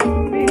say.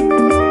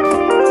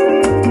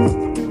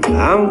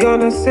 I'm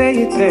gonna say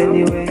it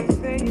anyway.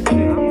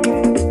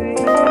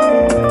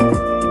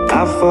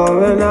 I've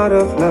fallen out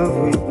of love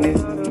with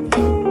you.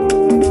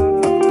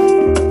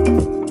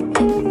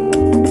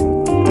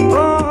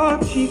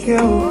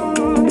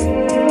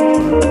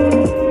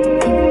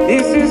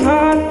 This is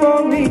hard for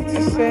me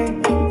to say,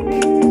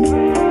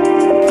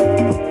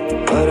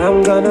 but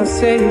I'm gonna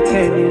say it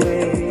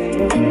anyway.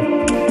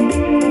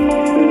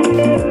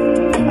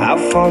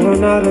 I've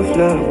fallen out of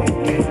love.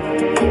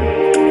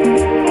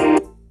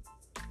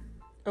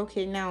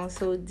 Okay, now,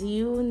 so do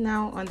you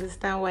now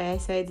understand why I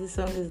said this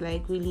song is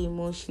like really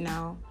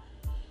emotional?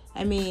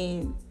 I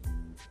mean,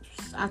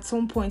 at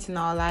some point in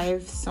our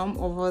life, some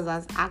of us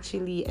has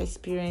actually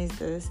experienced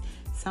this.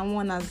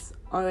 Someone has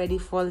already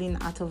fallen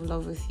out of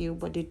love with you,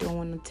 but they don't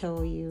want to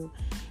tell you.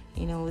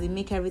 You know, they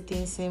make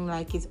everything seem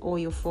like it's all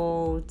your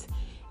fault.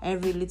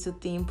 Every little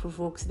thing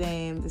provokes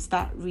them. They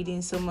start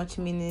reading so much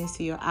meanings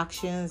to your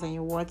actions and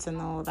your words and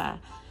all that.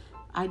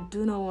 I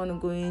do not want to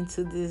go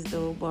into this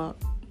though,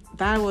 but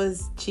that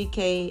was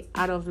Chike,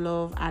 Out of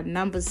Love, at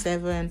number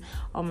 7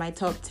 on my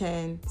top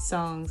 10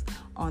 songs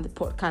on the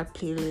podcast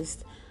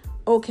playlist.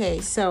 Okay,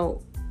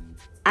 so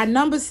at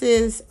number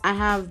 6, I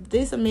have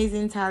this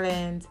amazing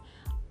talent,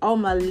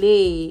 Omah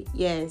Lay.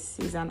 Yes,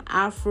 he's an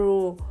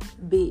Afrofusion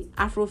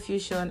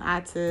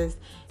artist.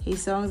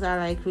 His songs are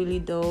like really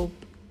dope.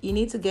 You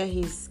need to get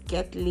his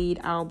Get Laid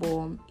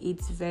album.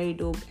 It's very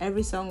dope.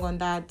 Every song on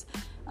that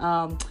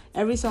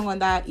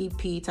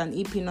EP, it's an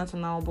EP, not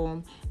an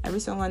album. Every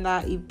song on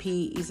that EP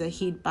is a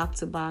hit back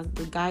to back.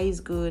 The guy is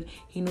good.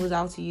 He knows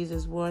how to use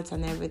his words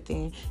and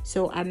everything.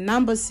 So at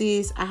number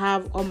 6, I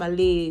have Omah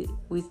Lay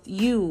with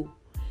You.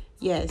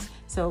 Yes,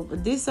 so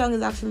this song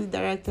is actually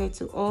directed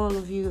to all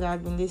of you that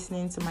have been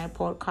listening to my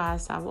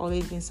podcast. Have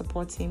always been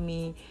supporting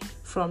me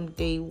from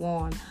day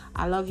one.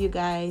 I love you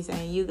guys,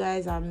 and you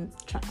guys are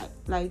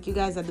you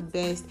guys are the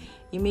best.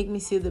 You make me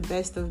see the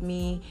best of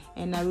me,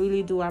 and I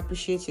really do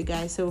appreciate you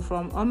guys. So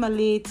from Omah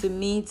Lay to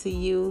me to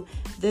you,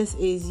 this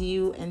is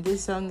You, and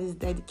this song is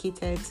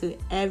dedicated to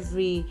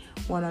every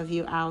one of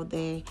you out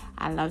there.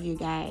 I love you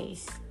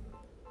guys.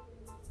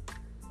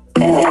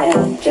 I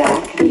love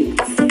you.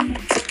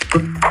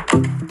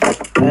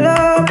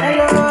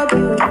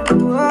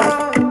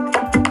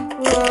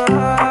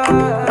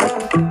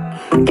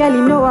 Girl,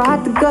 you know I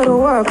had to go to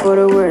work for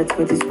the words,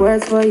 but these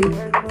words for you.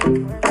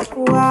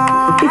 If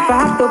I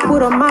have to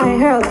put on my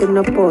health in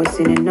the post,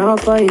 it up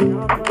for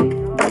you.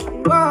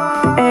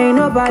 Ain't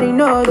nobody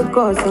know the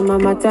cause of my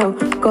matter.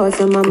 Cause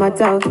of my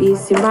matter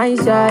is in my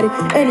shawty.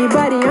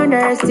 Anybody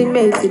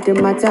underestimates it, the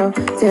matter.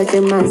 Tell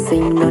them I say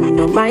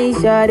no, my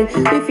shawty.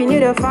 If you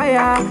need a fire,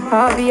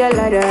 I'll be a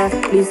ladder.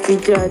 Please be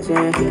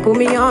judging, put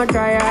me on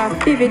trial.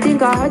 If you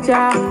think I hurt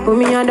ya, put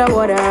me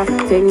underwater.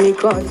 Take me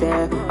caught,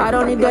 I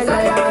don't need that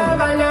liar.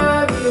 I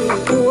love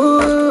you.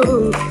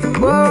 Ooh,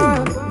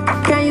 whoa.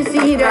 Can you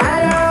see that? I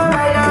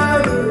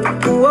love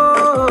you.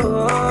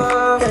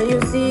 Whoa. Can you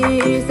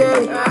see?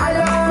 Say, I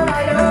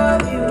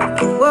love you.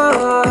 Whoa.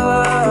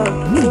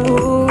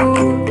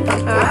 Ooh.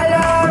 I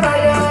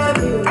love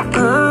you.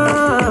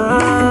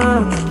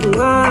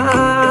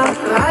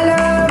 I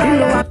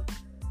love you.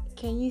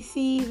 Can you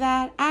see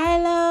that? I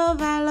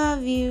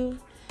love you.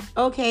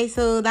 Okay,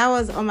 so that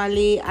was Omah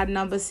Lay at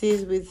number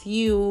 6 with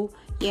You.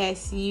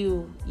 Yes,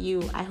 you.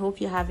 I hope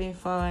you're having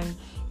fun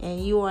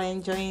and you are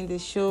enjoying the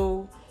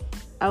show.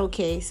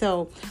 Okay,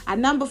 so at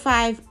number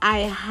 5, I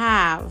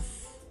have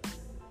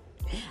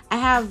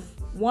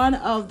one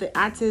of the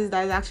artists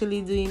that is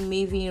actually doing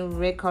Maven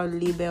record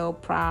label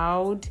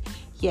proud.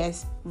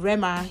 Yes,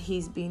 Rema.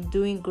 He's been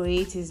doing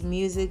great. His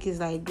music is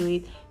like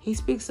great. He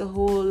speaks a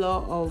whole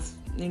lot of,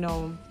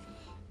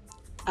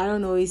 I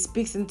don't know, he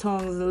speaks in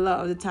tongues a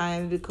lot of the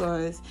time,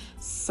 because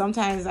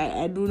sometimes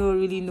I do not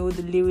really know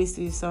the lyrics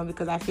to his song,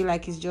 because I feel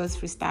like he's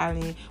just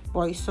freestyling.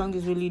 But his song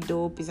is really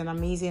dope. He's an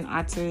amazing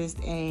artist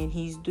and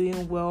he's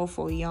doing well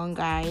for a young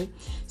guy.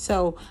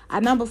 So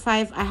at number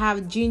 5, I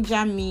have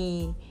Ginger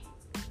Me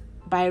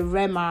by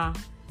Rema.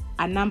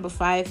 At number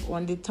 5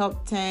 on the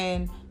top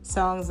 10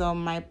 songs on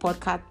my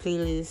podcast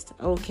playlist.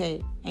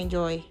 Okay,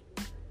 enjoy.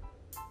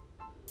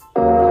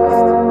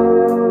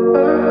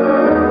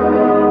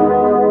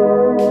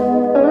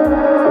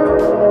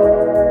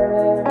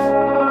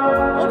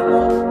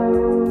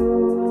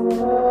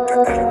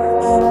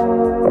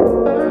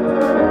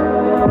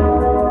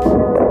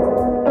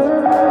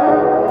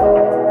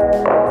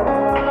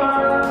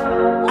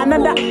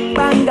 Another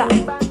banger.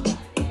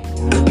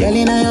 Girl,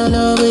 in your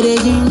love, with the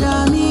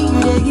ginger me,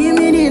 you dey give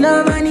me the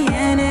love and the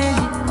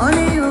energy.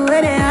 Only you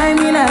where they hide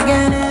me like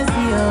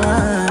Hennessy,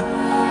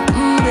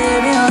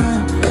 baby,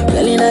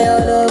 Girl, in your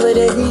love, with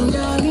the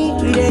ginger me,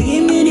 you dey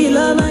give me the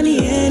love and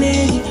the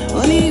energy.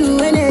 Only you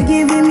when they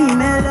giving me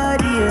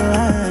melody,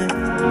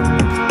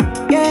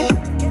 yeah.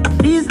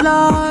 This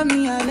love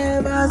me I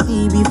never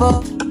see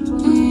before,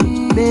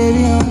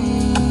 baby,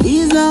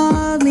 This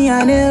love me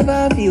I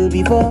never feel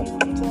before,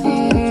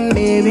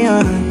 baby,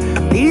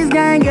 This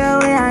kind girl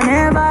way I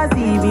never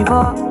see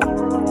before.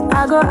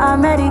 I go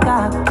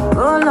America,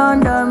 go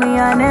London, me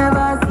I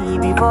never see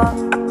before.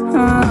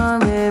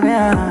 Baby,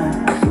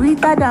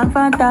 sweeter than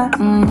Fanta,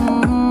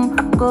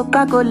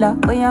 Coca-Cola,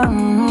 oh yeah,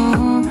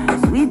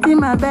 sweet in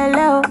my belly,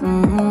 oh.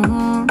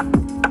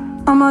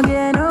 I'm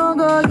again, no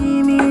go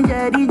give me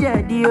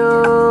jetty,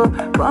 oh.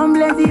 Come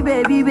plenty,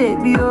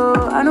 baby,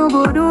 oh. I no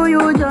go do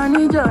you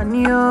Johnny,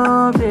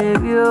 oh,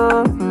 baby,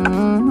 oh.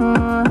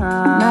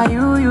 Now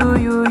you.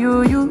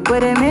 Where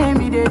they make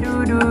me they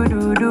do.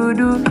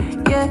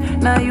 Yeah,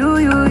 now you.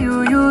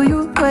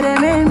 Where they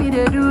make me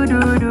they do.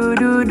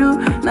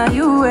 Now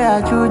you where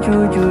I choose.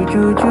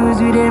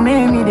 You they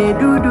make me they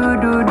do. I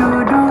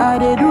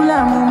they do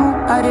la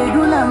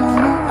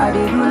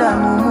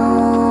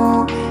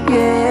mumu.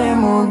 Yeah,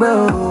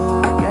 mumbo.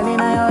 Girl, in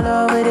your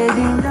love, where they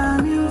ginger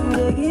me, you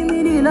they give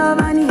me the love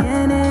and the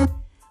energy.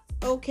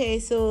 Okay,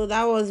 so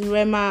that was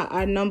Rema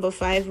at number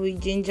 5 with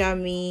Ginger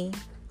Me.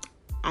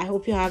 I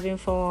hope you're having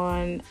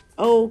fun.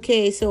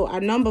 Okay, so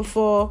at number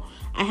 4,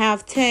 I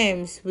have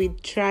Tems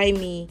with Try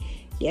Me.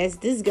 Yes,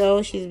 this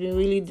girl, she's been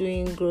really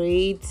doing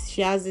great.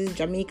 She has this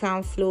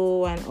Jamaican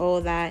flow and all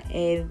that,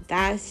 and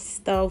that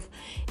stuff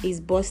is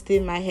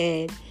busting my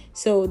head.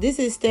 So this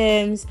is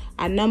Tems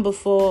at number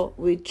 4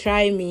 with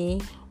Try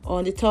Me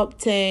on the top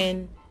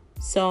 10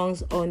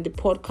 songs on the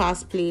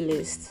podcast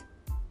playlist.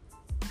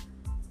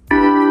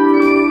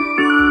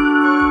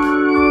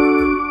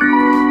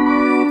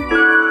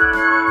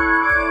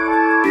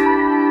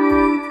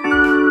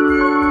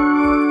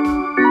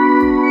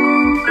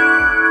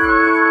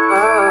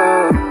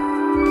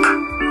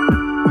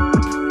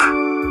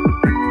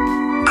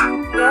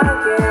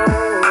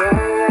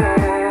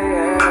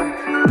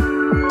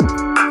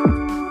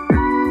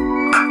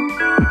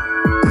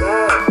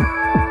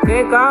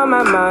 Take all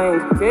my mind,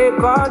 take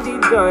all the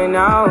joy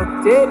now.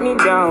 Take me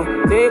down,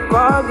 take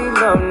all the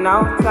love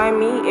now. Tie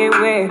me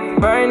away,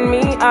 burn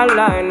me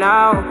alive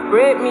now.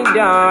 Break me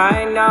down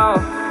right now.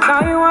 Now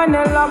you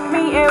wanna lock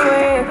me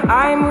away,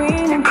 I'm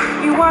winning.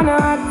 You wanna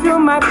add to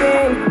my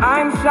pain,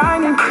 I'm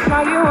shining.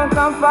 Now you won't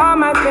come for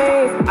my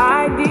face.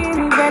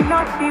 Ideally, we're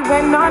not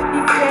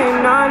the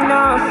same,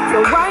 no.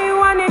 So why you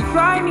wanna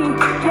try me?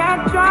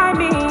 Can't try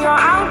me, you're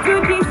out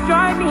to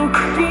destroy me.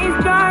 Please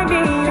try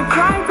me, you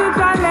try to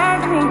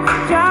challenge me.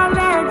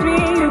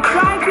 You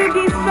try to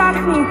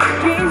distract me,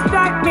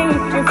 distract me.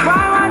 If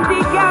I want the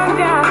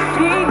ganja,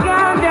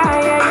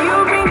 yeah, you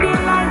bring the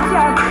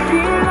lighter,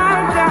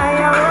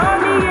 yeah,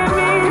 only a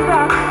visa,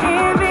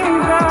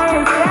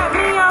 you set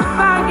me on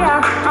fire,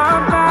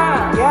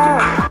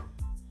 yeah.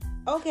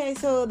 Okay,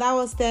 so that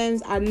was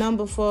Tems at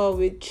number 4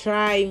 with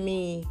Try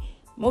Me.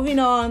 Moving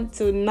on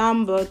to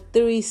number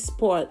 3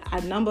 spot.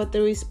 At number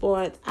 3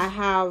 spot, I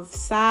have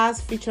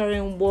SARS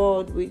featuring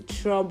World with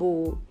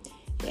Trouble.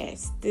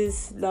 Yes, the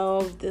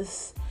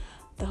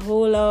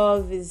whole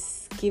love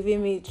is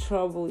giving me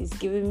trouble. It's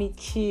giving me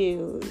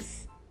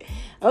chills.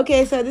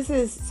 Okay, so this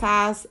is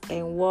SARS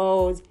and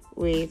World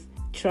with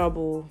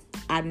Trouble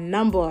at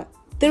number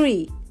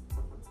 3.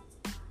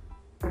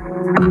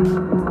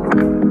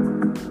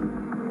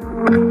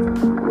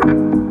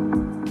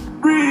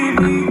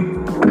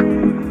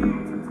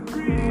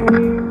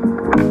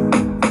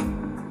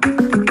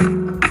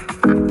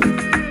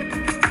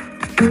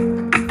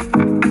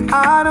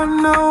 I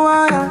don't know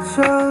why I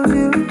chose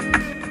you.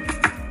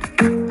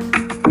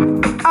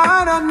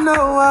 I don't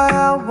know why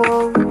I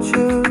want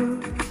you.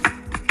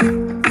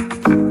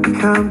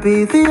 Can't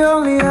be the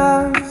only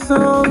eyes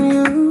on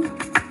you.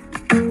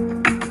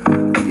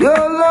 Your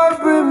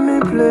love bring me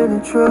plenty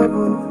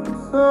trouble.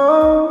 So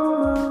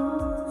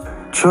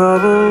much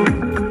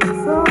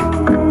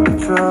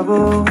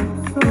trouble.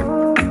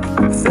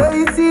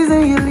 Say it's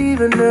easy, you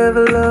leave and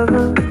never love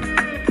her.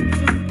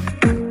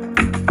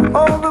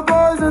 All the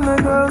boys and the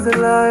girls that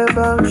lie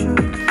about you.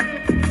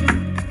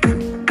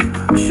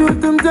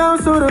 shoot them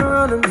down so they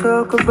run and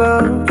talk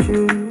about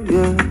you,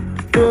 yeah,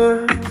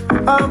 yeah.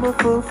 I'm a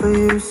fool for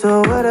you,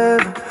 so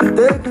whatever.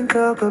 They can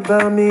talk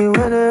about me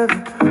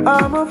whenever.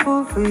 I'm a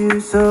fool for you,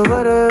 so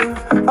whatever.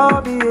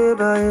 I'll be here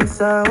by your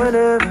side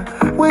whenever.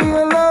 We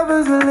are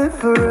lovers, we live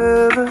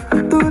forever.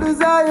 Through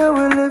desire,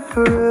 we live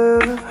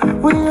forever.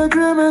 We are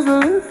dreamers, we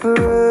live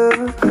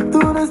forever.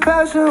 Through this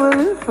passion, we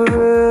live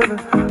forever.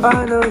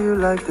 I know you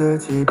like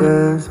dirty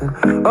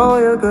dancing. All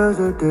your girls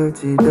are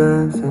dirty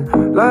dancing.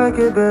 Like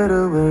it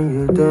better when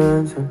you're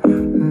dancing.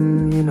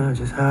 You know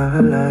just how I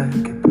like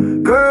it.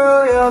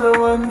 Girl, you're the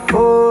one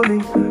for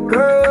me.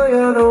 Girl,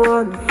 you're the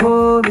one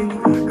for me.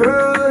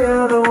 Girl,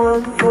 you're the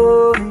one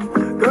for me.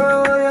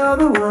 Girl, you're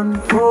the one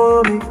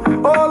for me.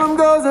 All them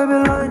girls have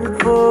been lining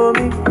for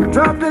me.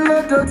 Dropping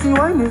that dirty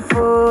whining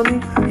for me.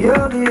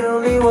 You're the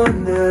only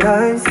one that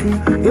I see.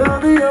 You're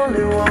the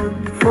only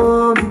one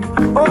for me.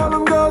 All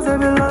them girls have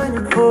been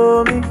lining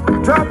for me.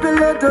 Dropping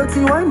that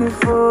dirty whining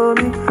for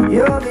me.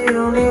 You're the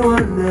only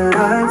one that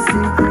I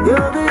see.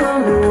 You're the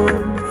only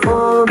one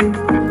for me.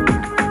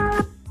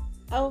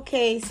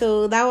 Okay,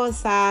 so that was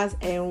Sass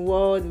and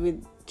World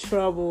with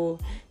Trouble.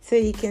 So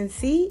you can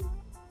see,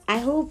 I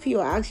hope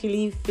you're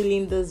actually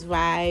feeling those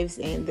vibes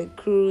and the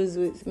cruise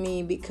with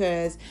me,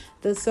 because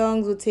the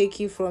songs will take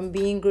you from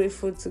being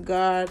grateful to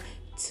God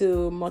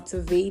to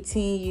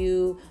motivating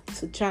you,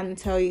 to trying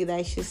to tell you that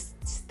you should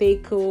stay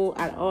cool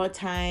at all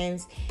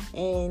times,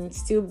 and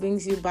still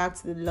brings you back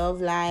to the love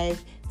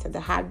life, to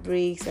the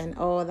heartbreaks and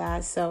all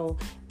that. So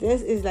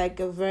this is like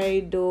a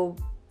very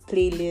dope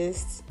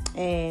playlist,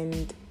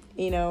 and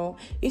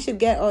you should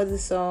get all the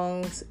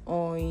songs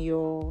on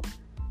your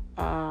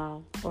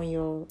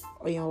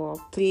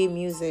play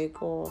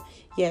music, or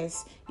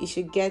yes, you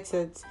should get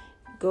it.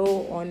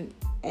 Go on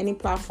any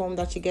platform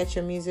that you get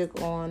your music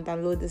on,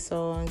 download the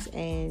songs,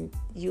 and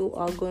you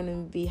are going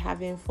to be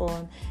having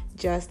fun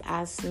just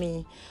as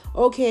me.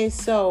 Okay,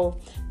 so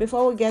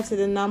before we get to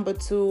the number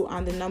 2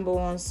 and the number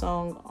 1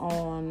 song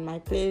on my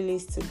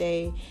playlist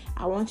today,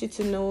 I want you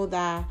to know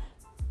that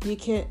you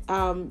can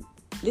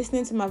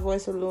listening to my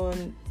voice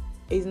alone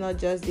is not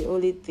just the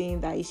only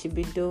thing that you should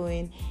be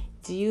doing.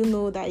 Do you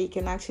know that you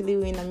can actually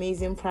win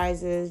amazing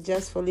prizes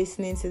just for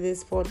listening to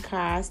this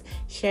podcast,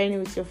 sharing it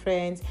with your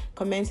friends,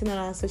 commenting on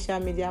our social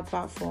media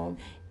platform,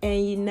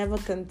 and you never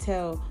can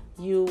tell,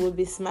 you will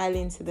be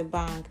smiling to the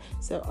bank.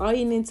 So all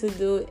you need to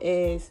do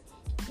is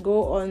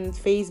go on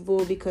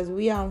Facebook, because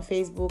we are on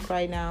Facebook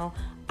right now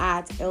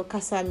at El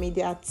Casa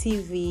Media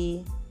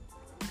TV.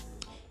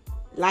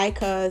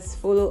 Like us,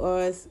 follow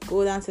us,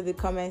 go down to the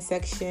comment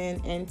section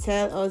and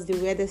tell us the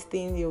weirdest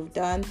thing you've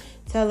done.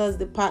 Tell us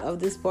the part of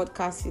this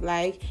podcast you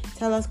like.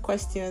 Tell us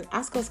questions,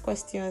 ask us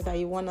questions that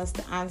you want us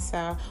to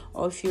answer,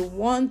 or if you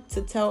want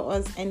to tell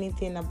us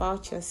anything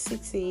about your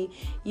city,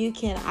 you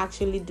can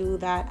actually do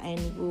that, and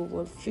we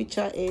will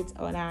feature it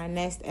on our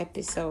next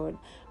episode.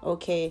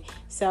 Okay,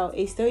 so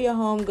it's still your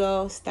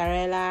homegirl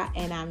Starella,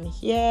 and I'm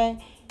here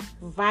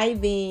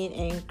vibing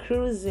and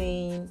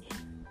cruising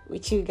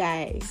with you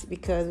guys,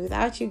 because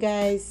without you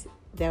guys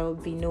there will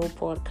be no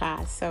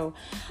podcast. So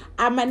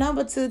at my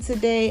number 2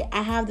 today,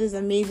 I have this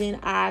amazing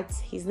art.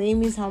 His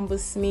name is Humble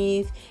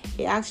Smith.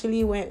 He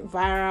actually went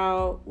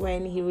viral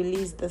when he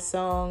released the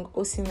song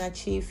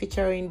Osinachi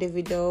featuring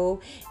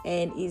Davido,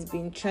 and he's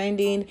been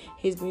trending.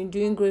 He's been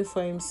doing great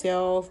for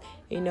himself.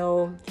 His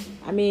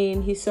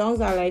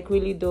songs are like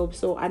really dope.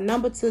 So at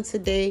number 2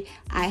 today,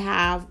 I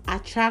have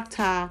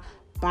Attractor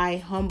by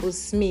Humble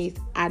Smith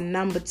at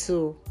number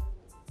 2.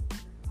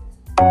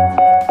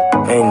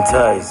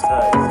 Entice.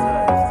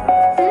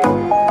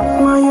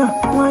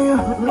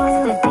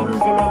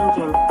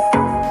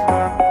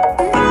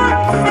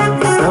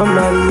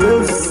 Somebody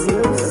else.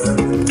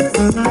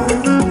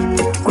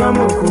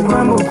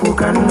 Kwamoku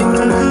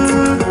kanonanti.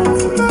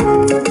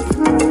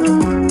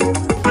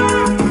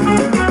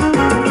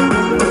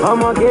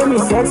 Omo give me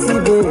sexy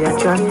day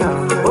attractor.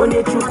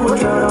 Only chuku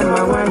choro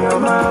mawanya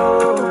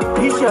mao.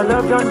 This your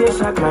love don't dey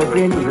shock my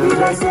brain. You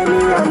like say me I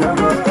no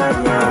go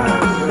tanya.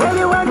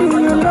 Why do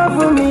you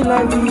love me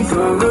like this?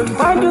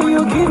 Why do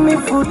you give me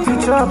food to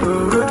chop?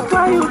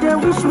 Why you dey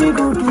wish me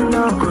good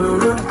enough?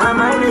 Am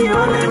I the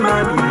only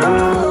man you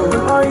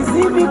know? Or is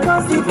it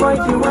because he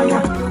point the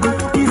wire?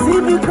 Is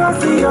it because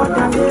he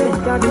other day?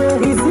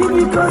 Is it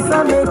because I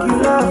make you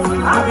laugh?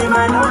 I be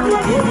my love to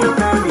give you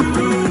baby.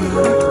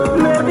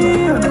 Maybe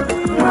you,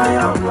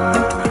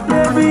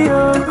 maybe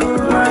you,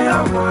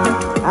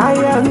 I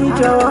am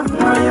Joe,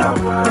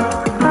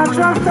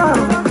 Attractor,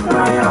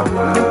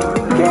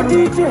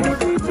 KDJ,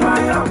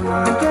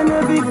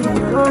 Genevieve,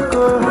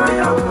 Oko,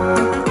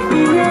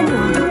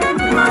 Ienu,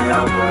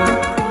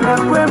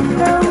 Ekwem,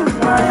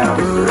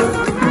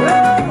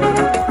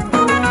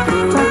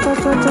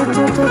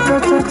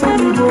 cha-cha-cha-cha-cha-cha-cha,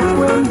 Igbo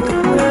Kwem,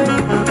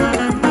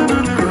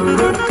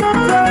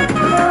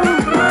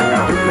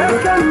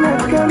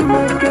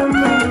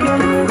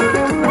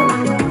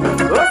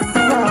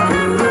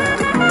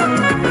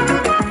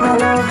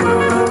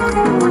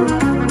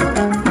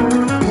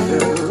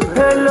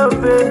 Hello,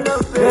 babe.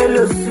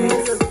 Hello,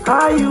 sweet.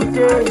 How you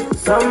doing?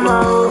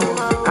 Somehow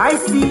I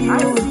see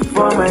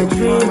for my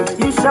dream.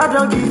 You shall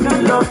don't give me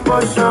love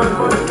potion.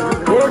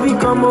 Baby,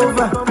 come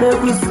over, make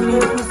me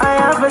sleep. I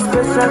have a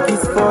special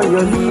kiss for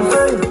your lips.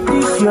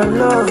 This your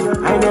love,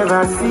 I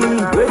never see.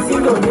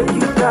 Waiting don't make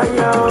you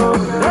tired.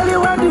 Really,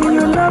 why do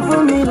you love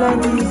me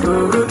like this?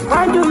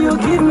 Why do you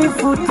give me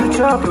food to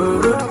chop?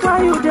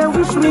 Why you they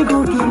wish me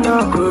good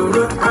enough?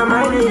 Am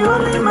I the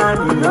only man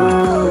you know?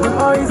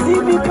 Or is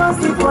it because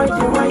the boy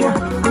the wire?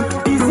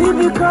 Is it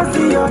because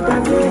the other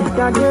day?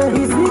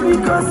 Is it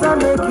because I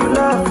make you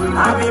laugh?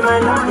 I be my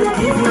love to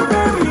give you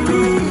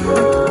baby. Oh,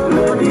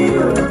 baby,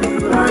 oh,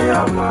 my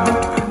ama.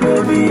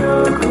 Baby,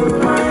 oh,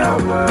 my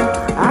ama.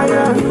 I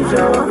am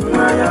your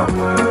my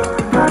ama.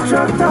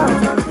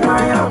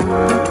 My ama.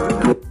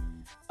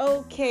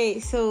 Okay,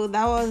 so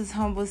that was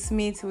Humble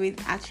Smith with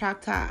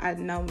Attractor at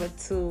number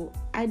 2.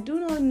 I do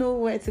not know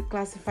where to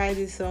classify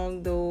this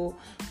song though.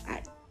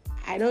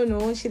 I don't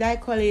know, should I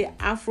call it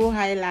Afro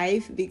High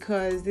Life?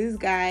 Because this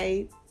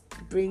guy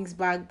brings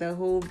back the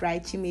whole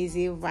Bright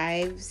Chimezie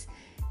vibes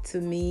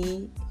to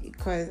me,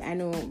 because I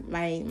know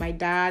my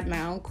dad, my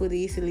uncle, they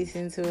used to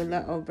listen to a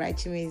lot of Bright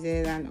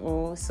Chimezie and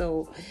all,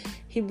 so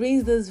he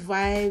brings those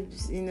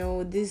vibes, you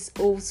know, this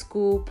old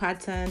school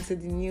pattern to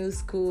the new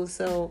school.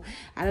 So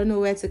I don't know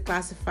where to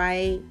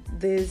classify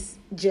this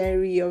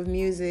genre of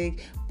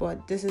music,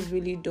 but this is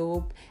really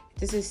dope.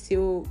 This is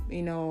still,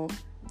 you know,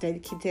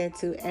 dedicated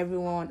to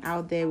everyone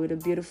out there with a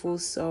beautiful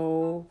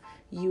soul.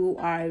 You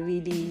are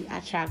really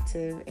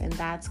attractive, and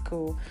that's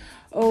cool.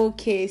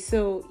 Okay,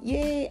 so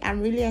yay,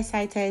 I'm really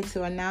excited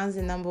to announce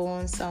the number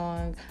 1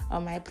 song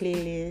on my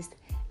playlist,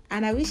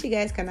 and I wish you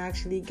guys can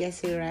actually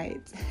guess it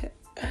right.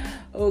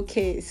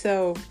 Okay,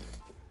 so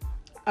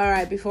all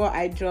right, before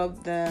I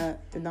drop the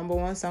number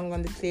 1 song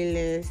on the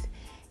playlist,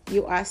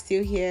 you are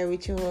still here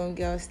with your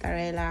homegirl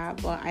Starella,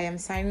 but I am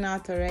signing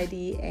out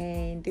already,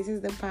 and this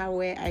is the part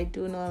where I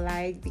do not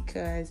like,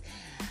 because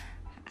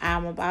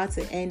I'm about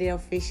to end it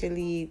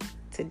officially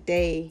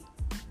today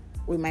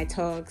with my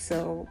talk.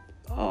 So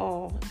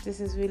this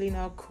is really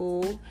not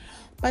cool,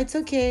 but it's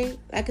okay.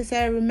 Like I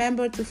said,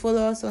 remember to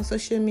follow us on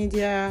social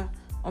media,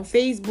 on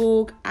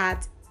Facebook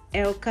at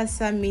El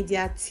Casa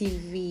Media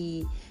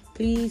TV.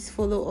 Please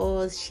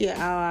follow us, share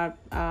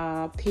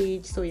our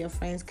page so your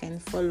friends can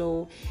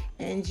follow,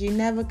 and you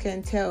never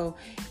can tell,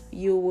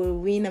 you will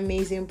win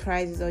amazing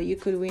prizes, or you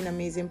could win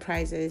amazing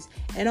prizes.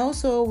 And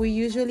also, we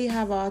usually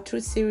have our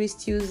Truth Series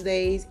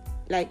Tuesdays.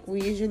 Like,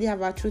 we usually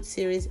have our Truth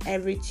Series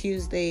every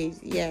Tuesdays.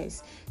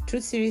 Yes,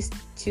 Truth Series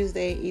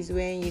Tuesday is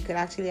when you could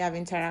actually have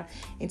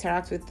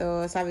interact with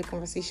us, have a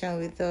conversation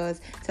with us,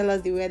 tell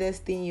us the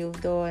weirdest thing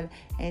you've done,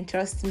 and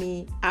trust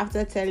me,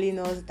 after telling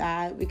us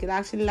that, we could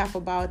actually laugh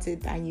about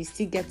it, and you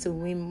still get to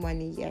win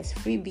money. Yes,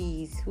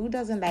 freebies. Who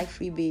doesn't like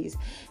freebies?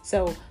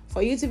 So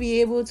for you to be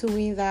able to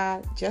win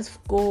that,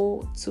 just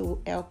go to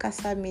El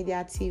Casa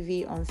Media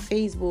TV on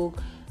Facebook,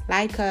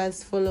 like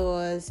us, follow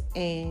us,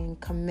 and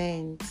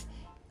comment.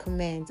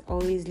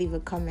 Always leave a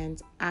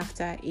comment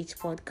after each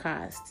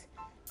podcast.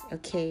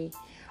 Okay,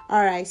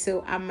 all right,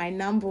 so I'm my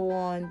number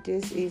 1.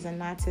 This is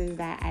an artist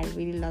that I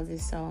really love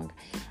his song.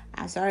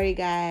 I'm sorry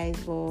guys,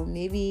 but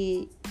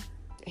maybe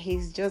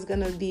he's just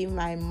gonna be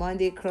my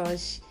Monday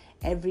crush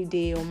every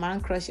day, or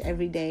man crush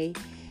every day.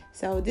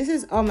 So this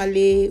is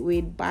Omale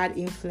with Bad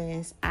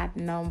Influence at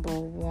number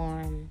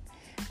 1.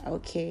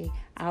 Okay,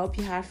 I hope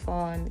you had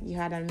fun. You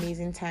had an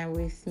amazing time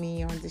with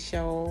me on the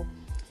show.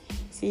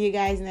 See you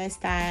guys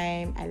next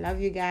time. I love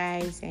you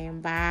guys,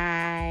 and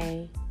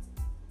bye.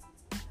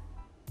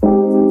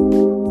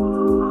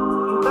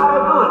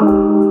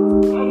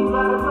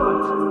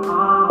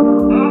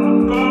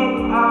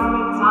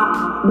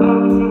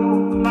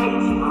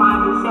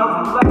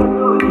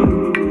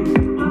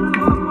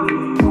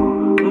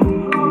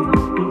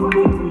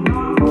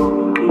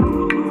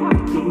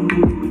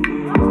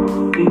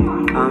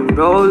 I'm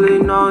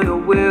rolling on your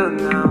wheel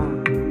now.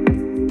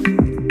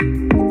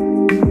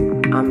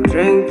 I'm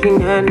drinking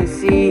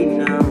Hennessy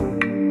now.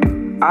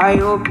 I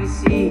hope you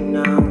see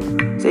now.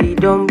 Say you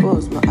don't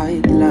bust my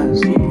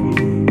eyeglass.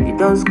 You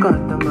don't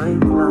scatter my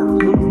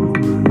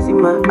plans. See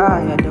my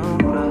eye, I don't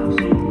crash.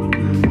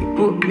 You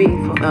put me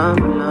for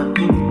ambulance.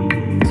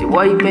 See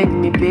why you make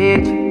me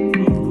bitch.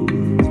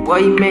 See why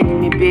you make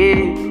me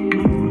bitch.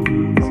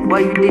 See why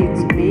you did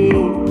to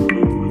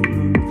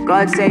me.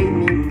 God save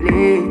me,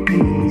 please.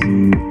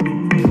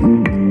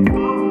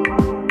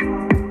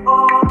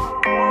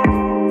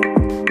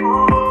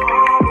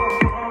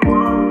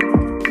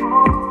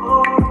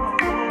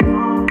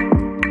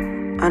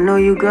 I know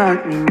you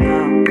got me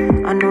now.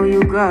 I know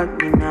you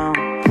got me now.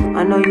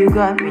 I know you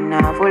got me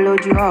now.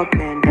 Followed you up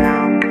and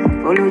down.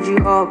 Followed you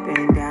up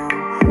and down.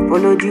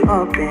 Followed you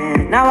up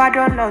and now I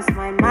don't lost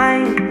my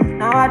mind.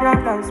 Now I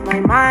don't lost my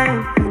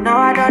mind. Now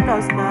I don't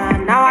lost my.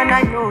 Now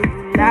I know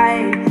you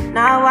lied.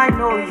 Now I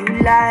know you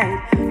lied.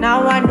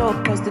 Now I know,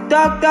 cause the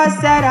doctor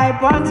said I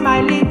burnt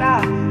my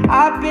liver.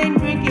 I've been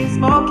drinking,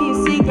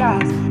 smoking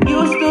cigars.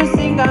 Used to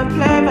sing and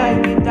play my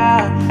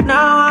guitar.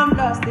 Now I'm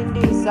lost in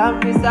this, I'm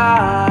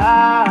bizarre.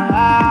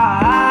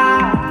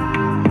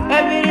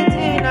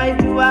 Everything I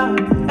do,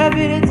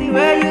 everything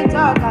where you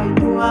talk, I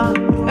do.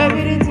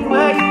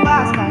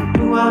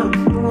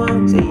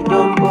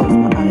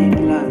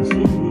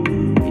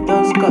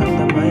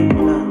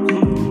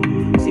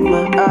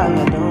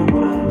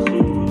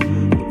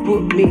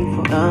 put me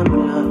for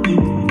love.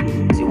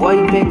 See why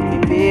you make me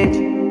bitch.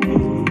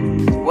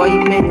 See why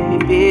you make me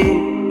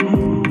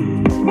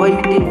bitch. What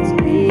you did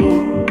to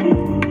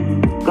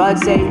me. God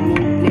save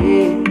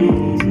me,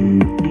 please.